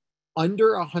earn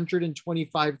under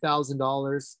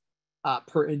 $125,000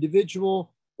 per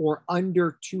individual or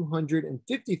under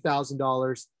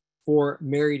 $250,000 for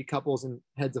married couples and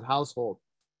heads of household.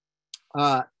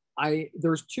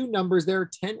 There's two numbers there,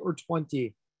 10 or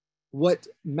 20. What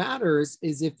matters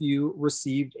is if you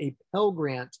received a Pell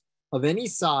Grant of any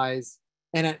size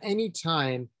and at any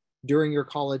time during your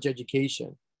college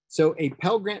education. So a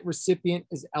Pell Grant recipient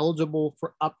is eligible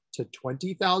for up to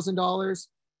 $20,000,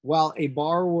 while a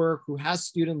borrower who has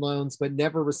student loans but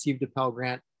never received a Pell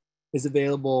Grant is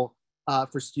available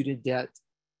for student debt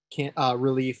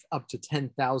relief up to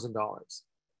 $10,000.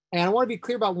 And I want to be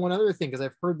clear about one other thing, because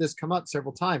I've heard this come up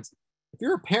several times. If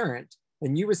you're a parent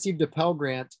and you received a Pell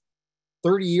Grant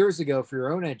 30 years ago for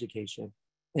your own education,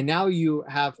 and now you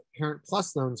have Parent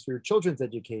Plus loans for your children's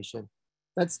education,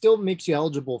 that still makes you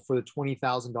eligible for the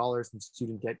 $20,000 in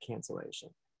student debt cancellation.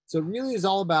 So it really is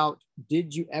all about,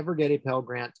 did you ever get a Pell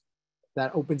Grant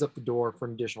that opens up the door for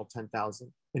an additional $10,000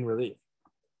 in relief?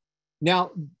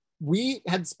 Now, we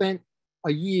had spent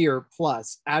a year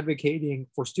plus advocating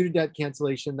for student debt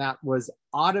cancellation that was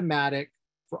automatic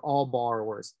for all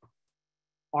borrowers.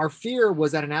 Our fear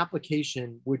was that an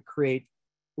application would create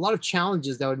a lot of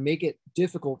challenges that would make it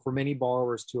difficult for many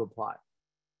borrowers to apply.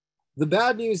 The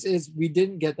bad news is we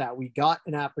didn't get that. We got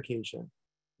an application.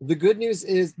 The good news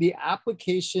is the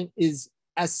application is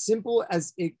as simple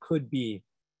as it could be.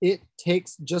 It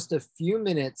takes just a few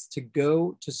minutes to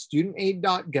go to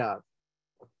studentaid.gov,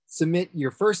 submit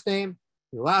your first name,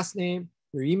 your last name,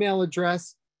 your email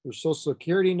address, your social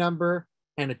security number,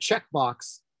 and a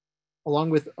checkbox, along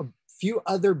with a few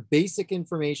other basic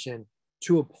information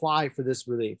to apply for this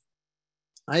relief.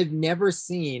 I've never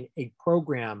seen a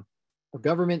program, a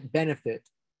government benefit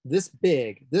this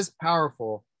big, this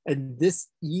powerful, and this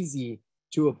easy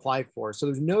to apply for. So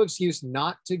there's no excuse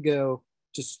not to go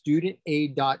to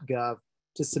studentaid.gov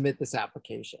to submit this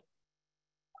application.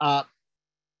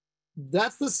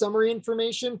 That's the summary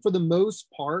information. For the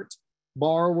most part,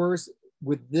 borrowers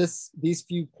with these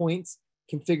few points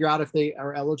can figure out if they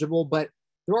are eligible, but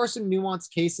there are some nuanced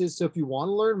cases. So if you want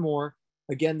to learn more,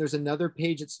 again, there's another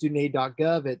page at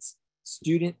studentaid.gov. It's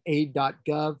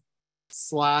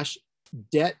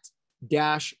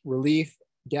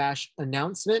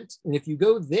studentaid.gov/debt-relief-announcement. And if you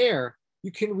go there,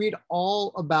 you can read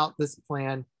all about this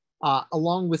plan,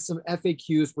 along with some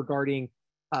FAQs regarding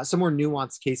some more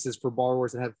nuanced cases for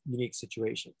borrowers that have unique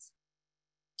situations.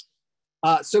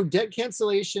 So debt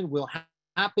cancellation will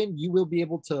happen. You will be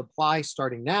able to apply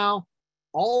starting now,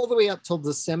 all the way up till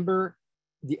December,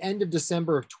 the end of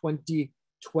December of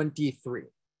 2023.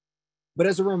 But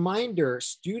as a reminder,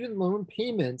 student loan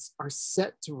payments are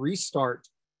set to restart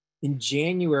in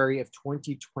January of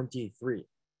 2023.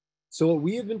 So what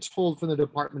we have been told from the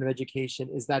Department of Education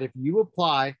is that if you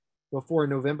apply before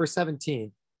November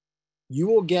 17th, you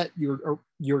will get your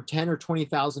 $10,000 or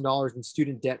 $20,000 in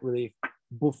student debt relief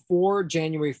before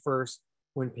January 1st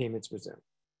when payments resume.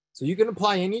 So you can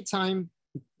apply anytime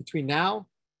between now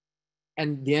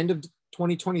and the end of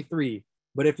 2023.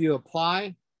 But if you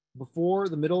apply before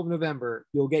the middle of November,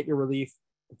 you'll get your relief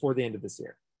before the end of this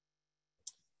year.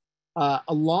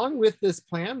 Along with this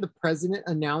plan, the president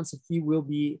announced that he will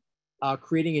be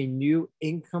creating a new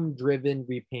income-driven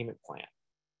repayment plan.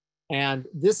 And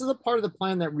this is a part of the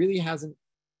plan that really hasn't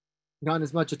gotten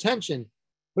as much attention,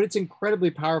 but it's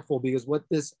incredibly powerful, because what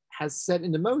this has set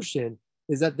into motion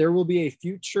is that there will be in the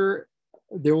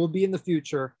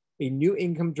future a new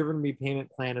income-driven repayment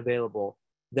plan available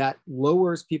that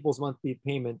lowers people's monthly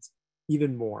payments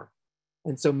even more.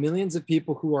 And so millions of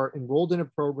people who are enrolled in a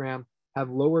program, have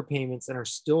lower payments, and are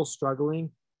still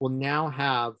struggling will now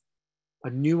have a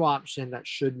new option that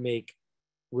should make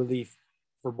relief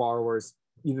for borrowers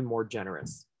even more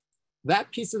generous.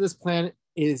 That piece of this plan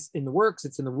is in the works.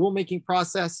 It's in the rulemaking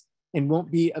process and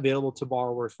won't be available to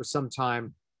borrowers for some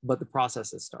time, but the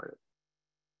process has started.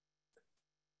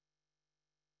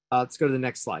 Let's go to the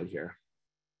next slide here.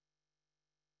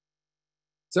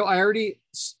 So I already,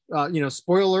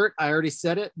 spoiler alert, I already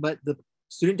said it, but the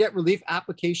student debt relief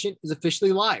application is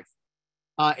officially live.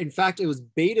 In fact, it was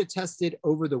beta tested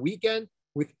over the weekend.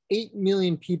 with 8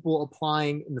 million people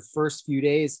applying in the first few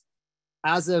days.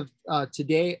 As of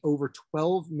today, over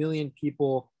 12 million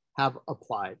people have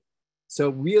applied. So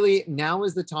really, now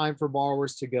is the time for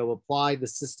borrowers to go apply. The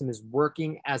system is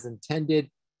working as intended.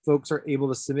 Folks are able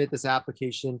to submit this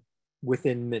application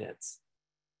within minutes.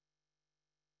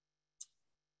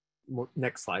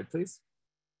 Next slide, please.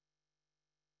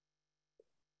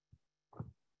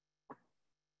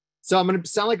 So I'm going to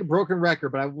sound like a broken record,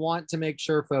 but I want to make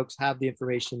sure folks have the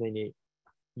information they need.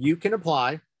 You can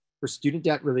apply for student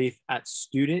debt relief at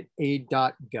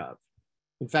studentaid.gov.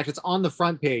 In fact, it's on the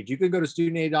front page. You can go to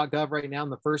studentaid.gov right now,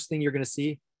 and the first thing you're going to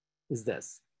see is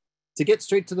this. To get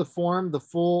straight to the form, the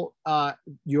full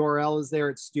URL is there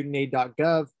at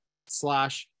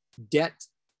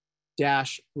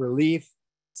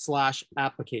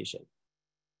studentaid.gov/debt-relief/application.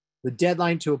 The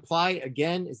deadline to apply,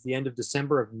 again, is the end of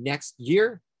December of next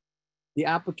year. The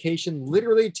application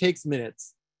literally takes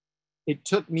minutes. It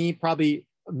took me probably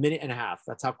a minute and a half.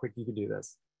 That's how quick you can do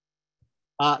this.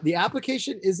 The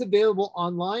application is available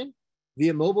online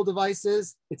via mobile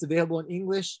devices. It's available in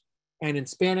English and in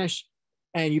Spanish.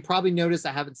 And you probably noticed,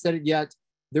 I haven't said it yet,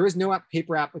 there is no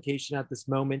paper application at this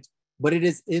moment, but it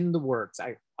is in the works.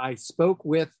 I spoke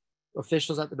with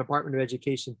officials at the Department of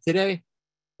Education today,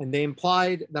 and they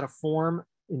implied that a form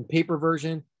in paper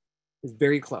version is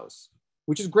very close,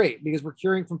 which is great because we're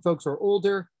hearing from folks who are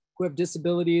older, who have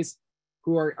disabilities,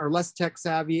 who are less tech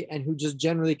savvy, and who just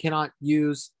generally cannot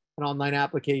use an online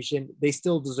application. They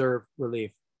still deserve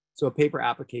relief. So a paper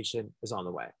application is on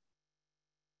the way.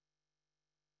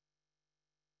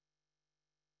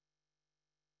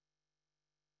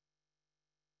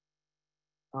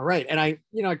 All right, and I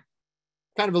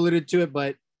kind of alluded to it,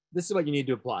 but this is what you need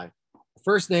to apply.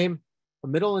 First name, a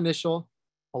middle initial,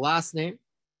 a last name,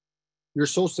 your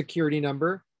social security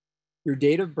number, your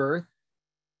date of birth,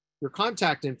 your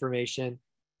contact information,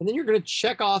 and then you're going to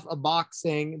check off a box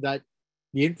saying that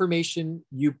the information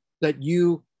that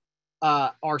you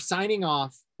are signing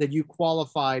off that you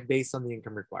qualify based on the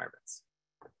income requirements.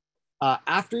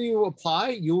 After you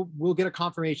apply, you will get a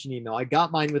confirmation email. I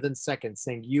got mine within seconds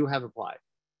saying you have applied.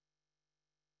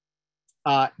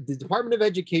 The Department of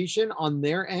Education on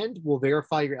their end will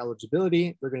verify your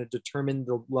eligibility. They're going to determine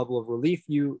the level of relief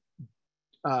you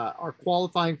are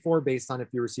qualifying for based on if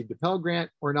you received a Pell Grant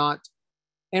or not.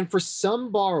 And for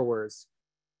some borrowers,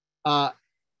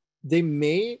 they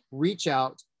may reach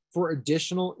out for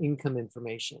additional income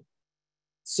information.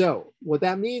 So what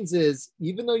that means is,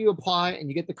 even though you apply and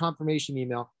you get the confirmation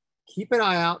email, keep an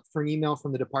eye out for an email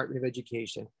from the Department of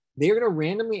Education. They're going to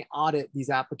randomly audit these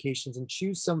applications and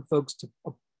choose some folks to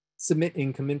submit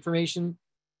income information.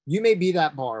 You may be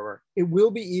that borrower. It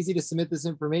will be easy to submit this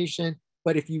information,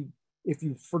 but if you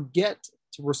forget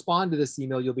to respond to this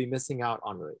email, you'll be missing out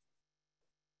on relief.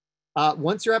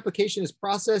 Once your application is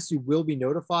processed, you will be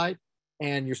notified,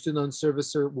 and your student loan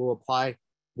servicer will apply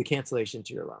the cancellation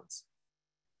to your loans.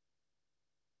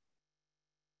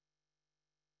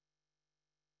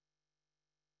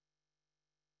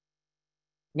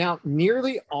 Now,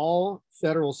 nearly all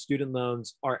federal student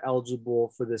loans are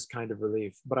eligible for this kind of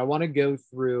relief, but I want to go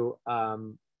through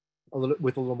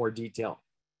with a little more detail.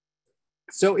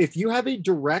 So if you have a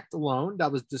direct loan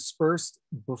that was dispersed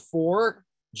before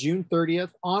June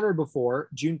 30th, on or before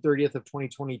June 30th of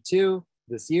 2022,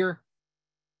 this year,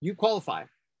 you qualify.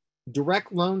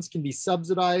 Direct loans can be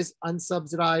subsidized,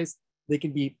 unsubsidized. They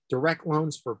can be direct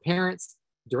loans for parents,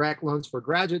 direct loans for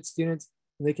graduate students,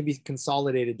 and they can be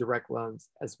consolidated direct loans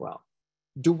as well.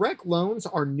 Direct loans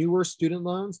are newer student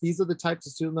loans. These are the types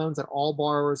of student loans that all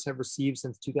borrowers have received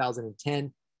since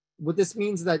 2010. What this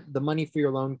means is that the money for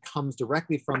your loan comes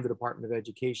directly from the Department of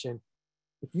Education.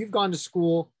 If you've gone to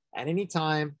school at any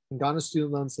time and gone to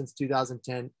student loans since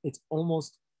 2010, it's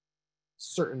almost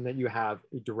certain that you have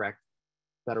a direct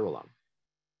federal loan.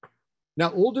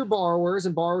 Now, older borrowers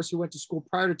and borrowers who went to school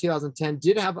prior to 2010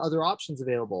 did have other options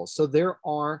available. So there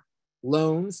are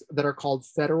loans that are called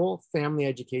federal family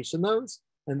education loans,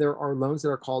 and there are loans that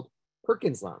are called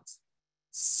Perkins loans.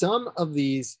 Some of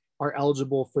these are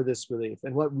eligible for this relief.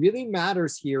 And what really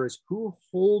matters here is who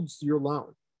holds your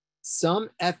loan. Some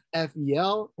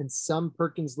FFEL and some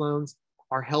Perkins loans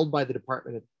are held by the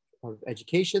Department of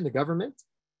Education, the government,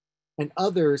 and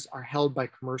others are held by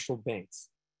commercial banks.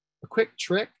 A quick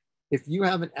trick, if you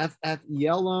have an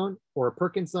FFEL loan or a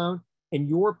Perkins loan and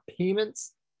your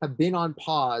payments have been on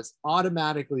pause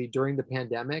automatically during the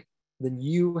pandemic, then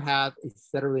you have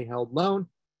a federally held loan.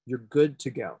 You're good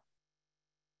to go.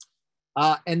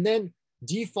 And then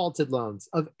defaulted loans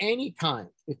of any kind.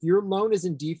 If your loan is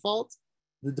in default,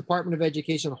 the Department of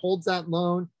Education holds that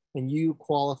loan and you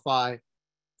qualify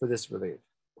for this relief.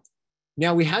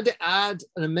 Now we had to add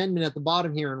an amendment at the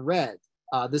bottom here in red.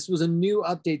 This was a new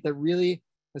update that really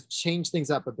has changed things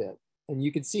up a bit. And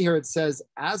you can see here, it says,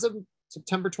 as of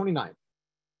September 29th,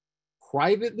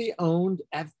 privately owned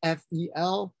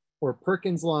FFEL or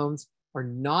Perkins loans are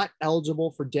not eligible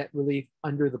for debt relief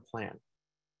under the plan.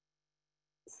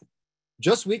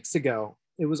 Just weeks ago,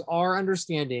 it was our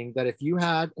understanding that if you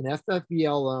had an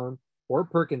FFEL loan or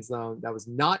Perkins loan that was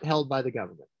not held by the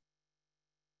government,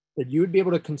 that you would be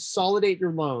able to consolidate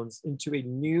your loans into a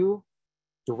new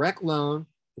direct loan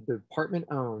that the department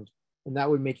owned, and that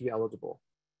would make you eligible.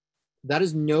 That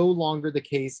is no longer the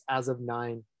case as of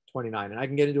 9/29. And I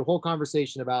can get into a whole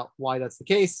conversation about why that's the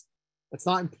case. That's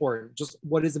not important. Just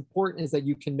what is important is that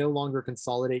you can no longer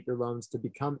consolidate your loans to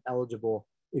become eligible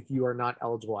if you are not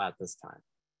eligible at this time.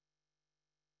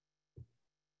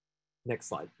 Next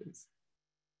slide, please.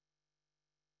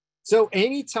 So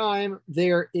anytime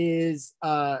there is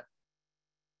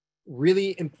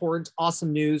really important,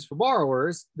 awesome news for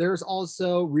borrowers, there's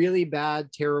also really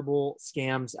bad, terrible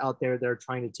scams out there that are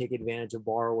trying to take advantage of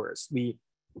borrowers. We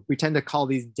tend to call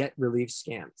these debt relief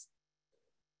scams.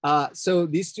 So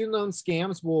these student loan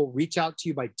scams will reach out to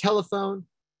you by telephone,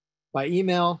 by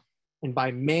email, and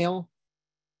by mail,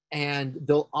 and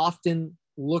they'll often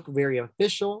look very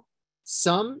official.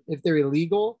 Some, if they're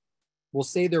illegal, will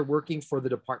say they're working for the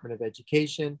Department of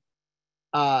Education.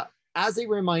 As a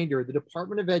reminder, the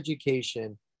Department of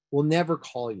Education will never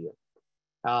call you.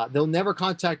 They'll never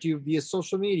contact you via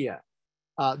social media.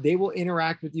 They will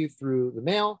interact with you through the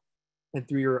mail and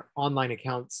through your online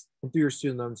accounts and through your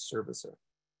student loan servicer.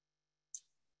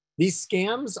 These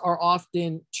scams are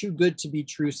often too good to be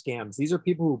true scams. These are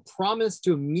people who promise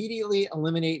to immediately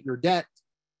eliminate your debt.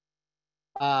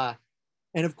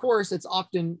 And of course, it's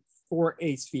often for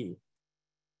a fee.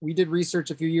 We did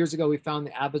research a few years ago. We found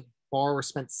the average borrower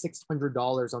spent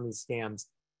 $600 on these scams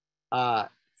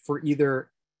for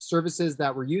either services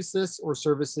that were useless or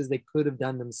services they could have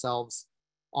done themselves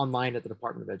online at the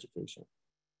Department of Education.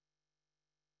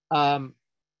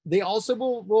 They also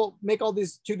will make all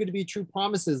these too good to be true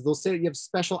promises. They'll say that you have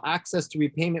special access to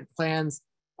repayment plans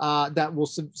that will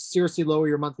seriously lower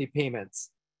your monthly payments.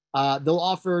 They'll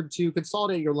offer to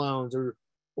consolidate your loans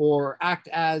or act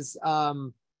as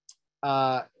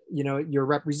your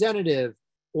representative,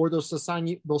 or they'll sign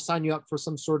you up for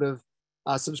some sort of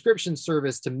subscription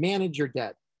service to manage your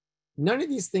debt. None of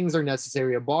these things are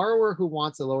necessary. A borrower who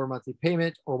wants a lower monthly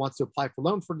payment or wants to apply for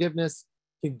loan forgiveness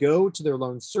can go to their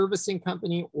loan servicing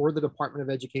company or the Department of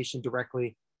Education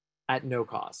directly at no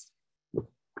cost.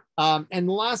 And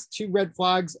the last two red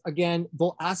flags, again,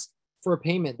 they'll ask for a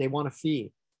payment. They want a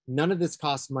fee. None of this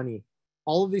costs money.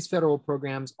 All of these federal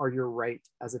programs are your right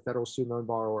as a federal student loan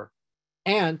borrower.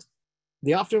 And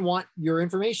they often want your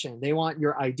information. They want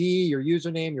your ID, your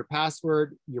username, your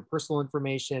password, your personal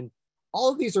information.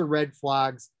 All of these are red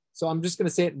flags. So I'm just going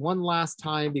to say it one last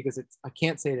time because I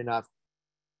can't say it enough.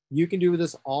 You can do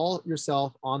this all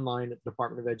yourself online at the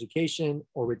Department of Education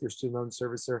or with your student loan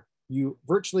servicer. You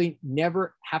virtually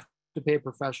never have to pay a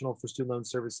professional for student loan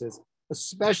services,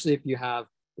 especially if you have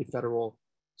a federal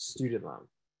student loan.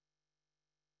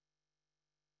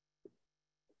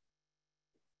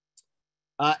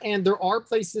 And there are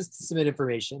places to submit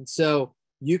information. So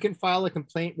you can file a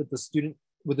complaint with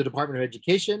the Department of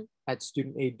Education at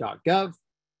studentaid.gov.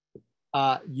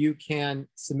 You can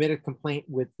submit a complaint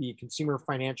with the Consumer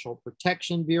Financial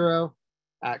Protection Bureau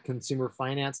at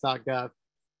consumerfinance.gov.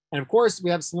 And of course, we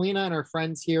have Selena and our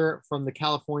friends here from the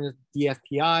California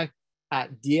DFPI at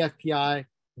dfpi.ca.gov.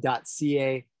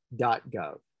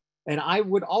 And I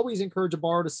would always encourage a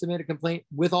borrower to submit a complaint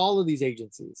with all of these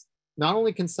agencies. Not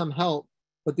only can some help,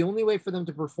 but the only way for them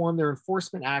to perform their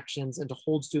enforcement actions and to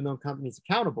hold student loan companies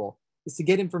accountable is to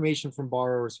get information from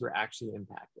borrowers who are actually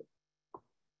impacted.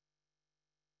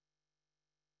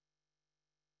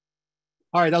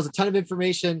 All right, that was a ton of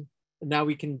information. And now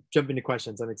we can jump into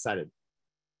questions. I'm excited.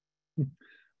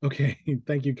 Okay,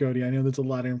 thank you, Cody. I know that's a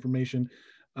lot of information.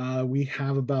 We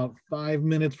have about 5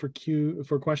 minutes for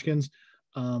questions.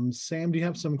 Sam, do you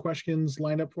have some questions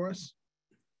lined up for us?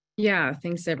 Yeah,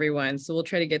 thanks everyone. So we'll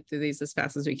try to get through these as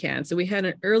fast as we can. So we had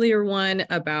an earlier one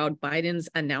about Biden's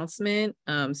announcement.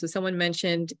 So someone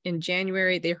mentioned in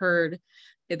January, they heard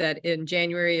that in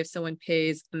January, if someone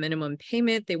pays a minimum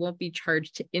payment, they won't be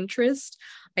charged to interest.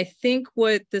 I think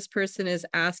what this person is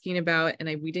asking about, and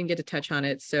we didn't get to touch on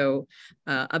it, so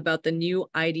about the new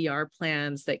IDR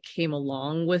plans that came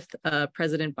along with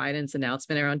President Biden's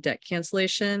announcement around debt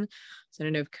cancellation. So I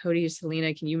don't know if Cody or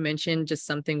Selena, can you mention just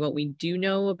something what we do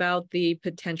know about the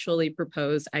potentially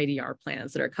proposed IDR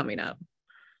plans that are coming up?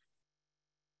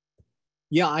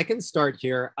 Yeah, I can start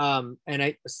here. And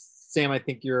Sam, I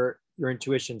think your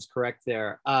intuition's correct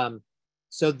there.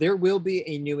 So there will be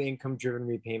a new income-driven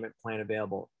repayment plan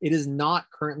available. It is not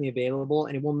currently available,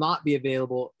 and it will not be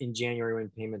available in January when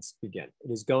payments begin.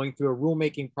 It is going through a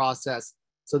rulemaking process.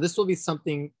 So this will be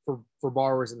something for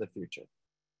borrowers in the future.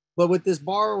 But what this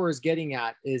borrower is getting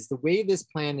at is the way this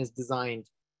plan is designed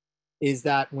is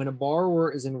that when a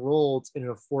borrower is enrolled in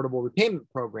an affordable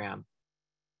repayment program,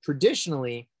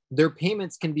 traditionally, their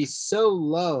payments can be so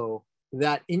low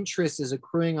that interest is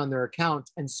accruing on their account.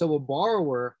 And so a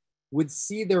borrower would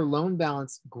see their loan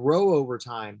balance grow over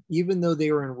time, even though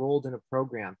they were enrolled in a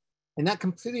program. And that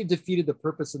completely defeated the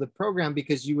purpose of the program,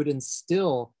 because you would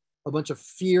instill a bunch of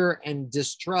fear and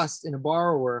distrust in a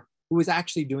borrower who is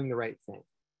actually doing the right thing.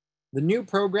 The new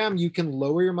program, you can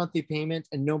lower your monthly payment,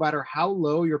 and no matter how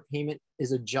low your payment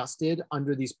is adjusted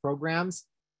under these programs,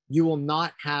 you will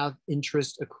not have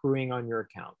interest accruing on your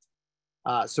account.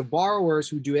 So borrowers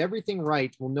who do everything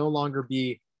right will no longer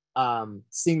be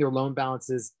seeing their loan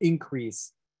balances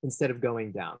increase instead of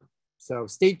going down. So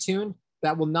stay tuned.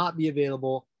 That will not be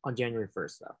available on January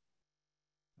 1st, though.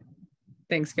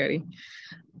 Thanks, Cody.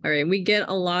 All right, we get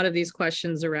a lot of these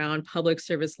questions around public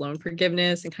service loan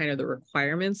forgiveness and kind of the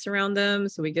requirements around them.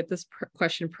 So we get this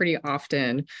question pretty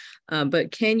often,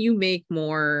 but can you make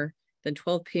more than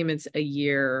 12 payments a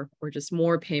year, or just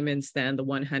more payments than the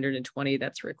 120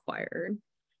 that's required?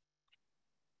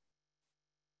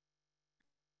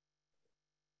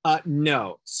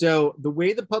 No. So the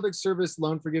way the public service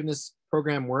loan forgiveness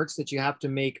program works, that you have to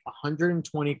make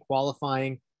 120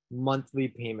 qualifying monthly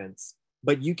payments,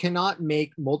 but you cannot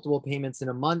make multiple payments in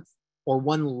a month or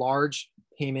one large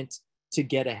payment to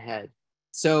get ahead.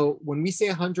 So when we say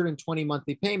 120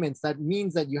 monthly payments, that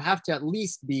means that you have to at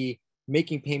least be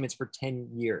making payments for 10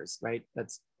 years, right?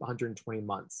 That's 120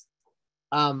 months.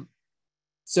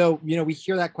 So, we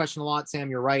hear that question a lot, Sam,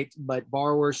 you're right, but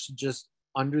borrowers should just,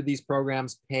 under these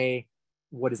programs, pay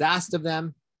what is asked of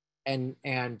them. And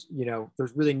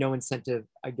there's really no incentive,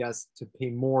 I guess, to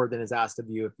pay more than is asked of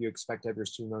you if you expect to have your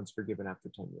student loans forgiven after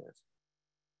 10 years.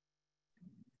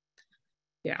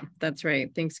 Yeah, that's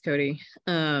right. Thanks, Cody.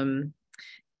 And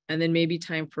then maybe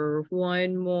time for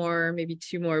one more, maybe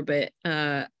two more, but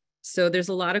so there's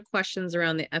a lot of questions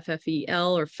around the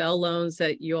FFEL or FEL loans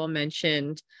that you all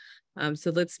mentioned.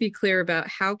 So let's be clear about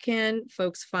how can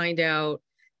folks find out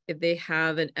if they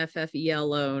have an FFEL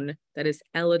loan that is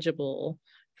eligible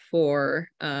for,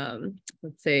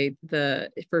 let's say,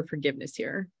 for forgiveness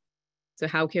here. So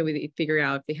how can we figure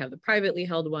out if they have the privately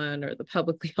held one or the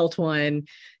publicly held one,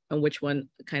 and which one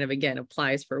kind of, again,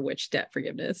 applies for which debt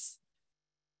forgiveness?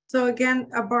 So again,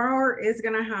 a borrower is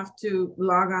going to have to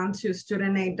log on to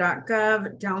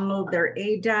studentaid.gov, download their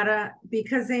aid data,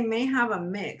 because they may have a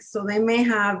mix. So they may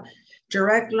have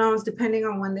direct loans, depending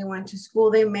on when they went to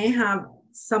school. They may have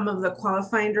some of the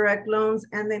qualifying direct loans,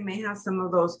 and they may have some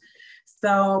of those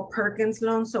FEL Perkins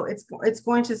loans. So it's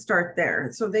going to start there.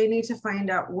 So they need to find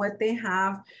out what they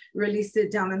have, really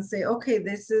sit down and say, okay,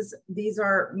 these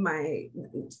are my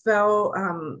FEL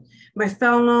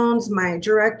loans, my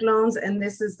direct loans, and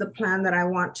this is the plan that I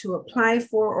want to apply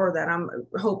for, or that I'm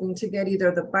hoping to get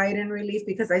either the Biden relief,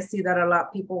 because I see that a lot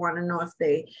of people want to know if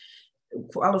they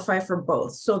qualify for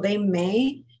both. So they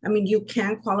may, you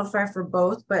can qualify for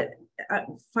both, but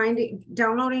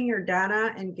downloading your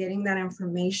data and getting that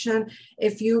information.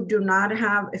 If you do not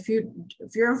have, if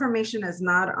your information is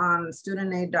not on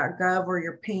studentaid.gov, or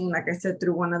you're paying, like I said,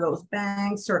 through one of those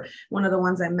banks or one of the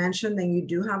ones I mentioned, then you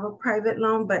do have a private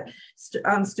loan. But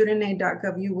on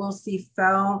studentaid.gov, you will see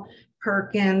FEL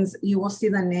Perkins, you will see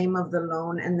the name of the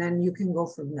loan, and then you can go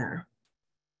from there.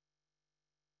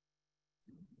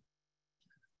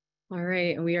 All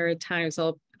right, and we are at time,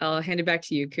 so I'll hand it back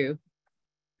to you, Ku.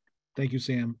 Thank you,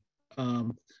 Sam.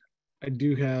 I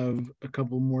do have a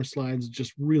couple more slides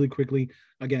just really quickly.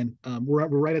 Again, we're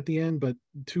right at the end, but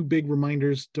two big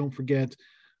reminders. Don't forget,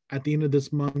 at the end of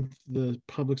this month, the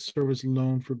public service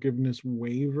loan forgiveness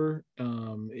waiver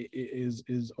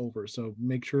is over. So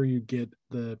make sure you get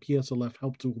the PSLF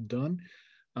help tool done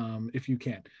if you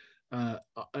can.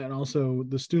 And also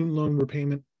the student loan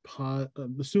repayment pause,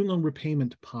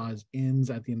 ends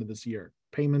at the end of this year.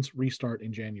 Payments restart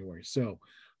in January. So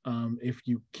if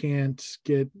you can't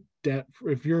get debt,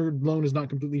 if your loan is not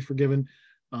completely forgiven,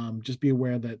 just be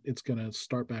aware that it's going to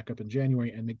start back up in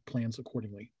January, and make plans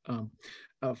accordingly.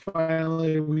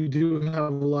 Finally, we do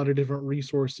have a lot of different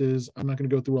resources. I'm not going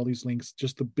to go through all these links,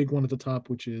 just the big one at the top,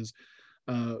 which is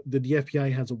the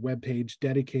DFPI has a web page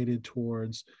dedicated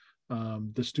towards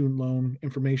the student loan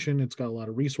information. It's got a lot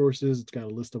of resources. It's got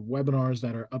a list of webinars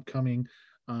that are upcoming.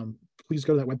 please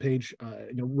go to that webpage,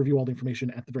 review all the information.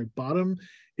 At the very bottom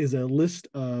is a list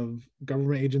of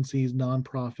government agencies,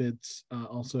 nonprofits,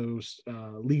 also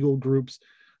legal groups,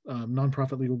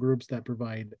 nonprofit legal groups that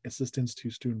provide assistance to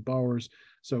student borrowers.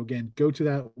 So again, go to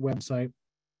that website,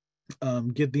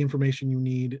 get the information you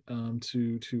need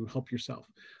to help yourself.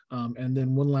 And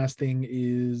then one last thing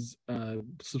is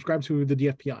subscribe to the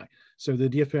DFPI. So the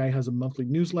DFPI has a monthly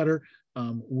newsletter.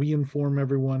 We inform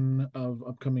everyone of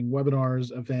upcoming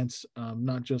webinars, events,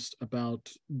 not just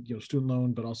about student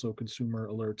loan, but also consumer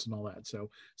alerts and all that. So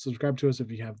subscribe to us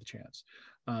if you have the chance.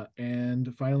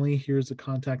 And finally, here's the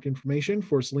contact information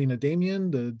for Selena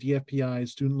Damian, the DFPI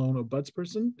student loan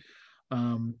ombudsperson.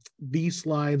 These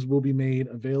slides will be made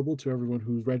available to everyone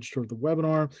who's registered the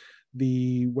webinar.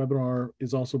 The webinar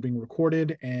is also being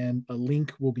recorded, and a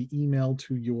link will be emailed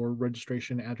to your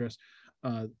registration address,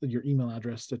 your email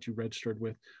address that you registered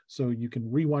with, so you can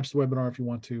rewatch the webinar if you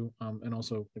want to, and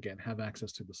also, again, have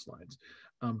access to the slides.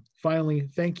 Finally,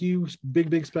 thank you,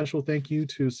 big special thank you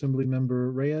to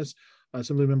Assemblymember Reyes,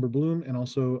 Assemblymember Bloom, and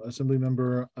also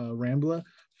Assemblymember Arambula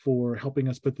for helping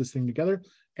us put this thing together.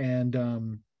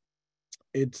 And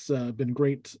it's been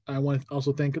great. I want to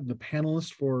also thank the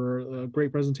panelists for a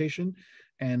great presentation,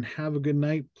 and have a good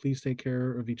night. Please take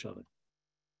care of each other.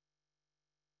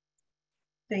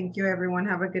 Thank you, everyone.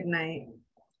 Have a good night.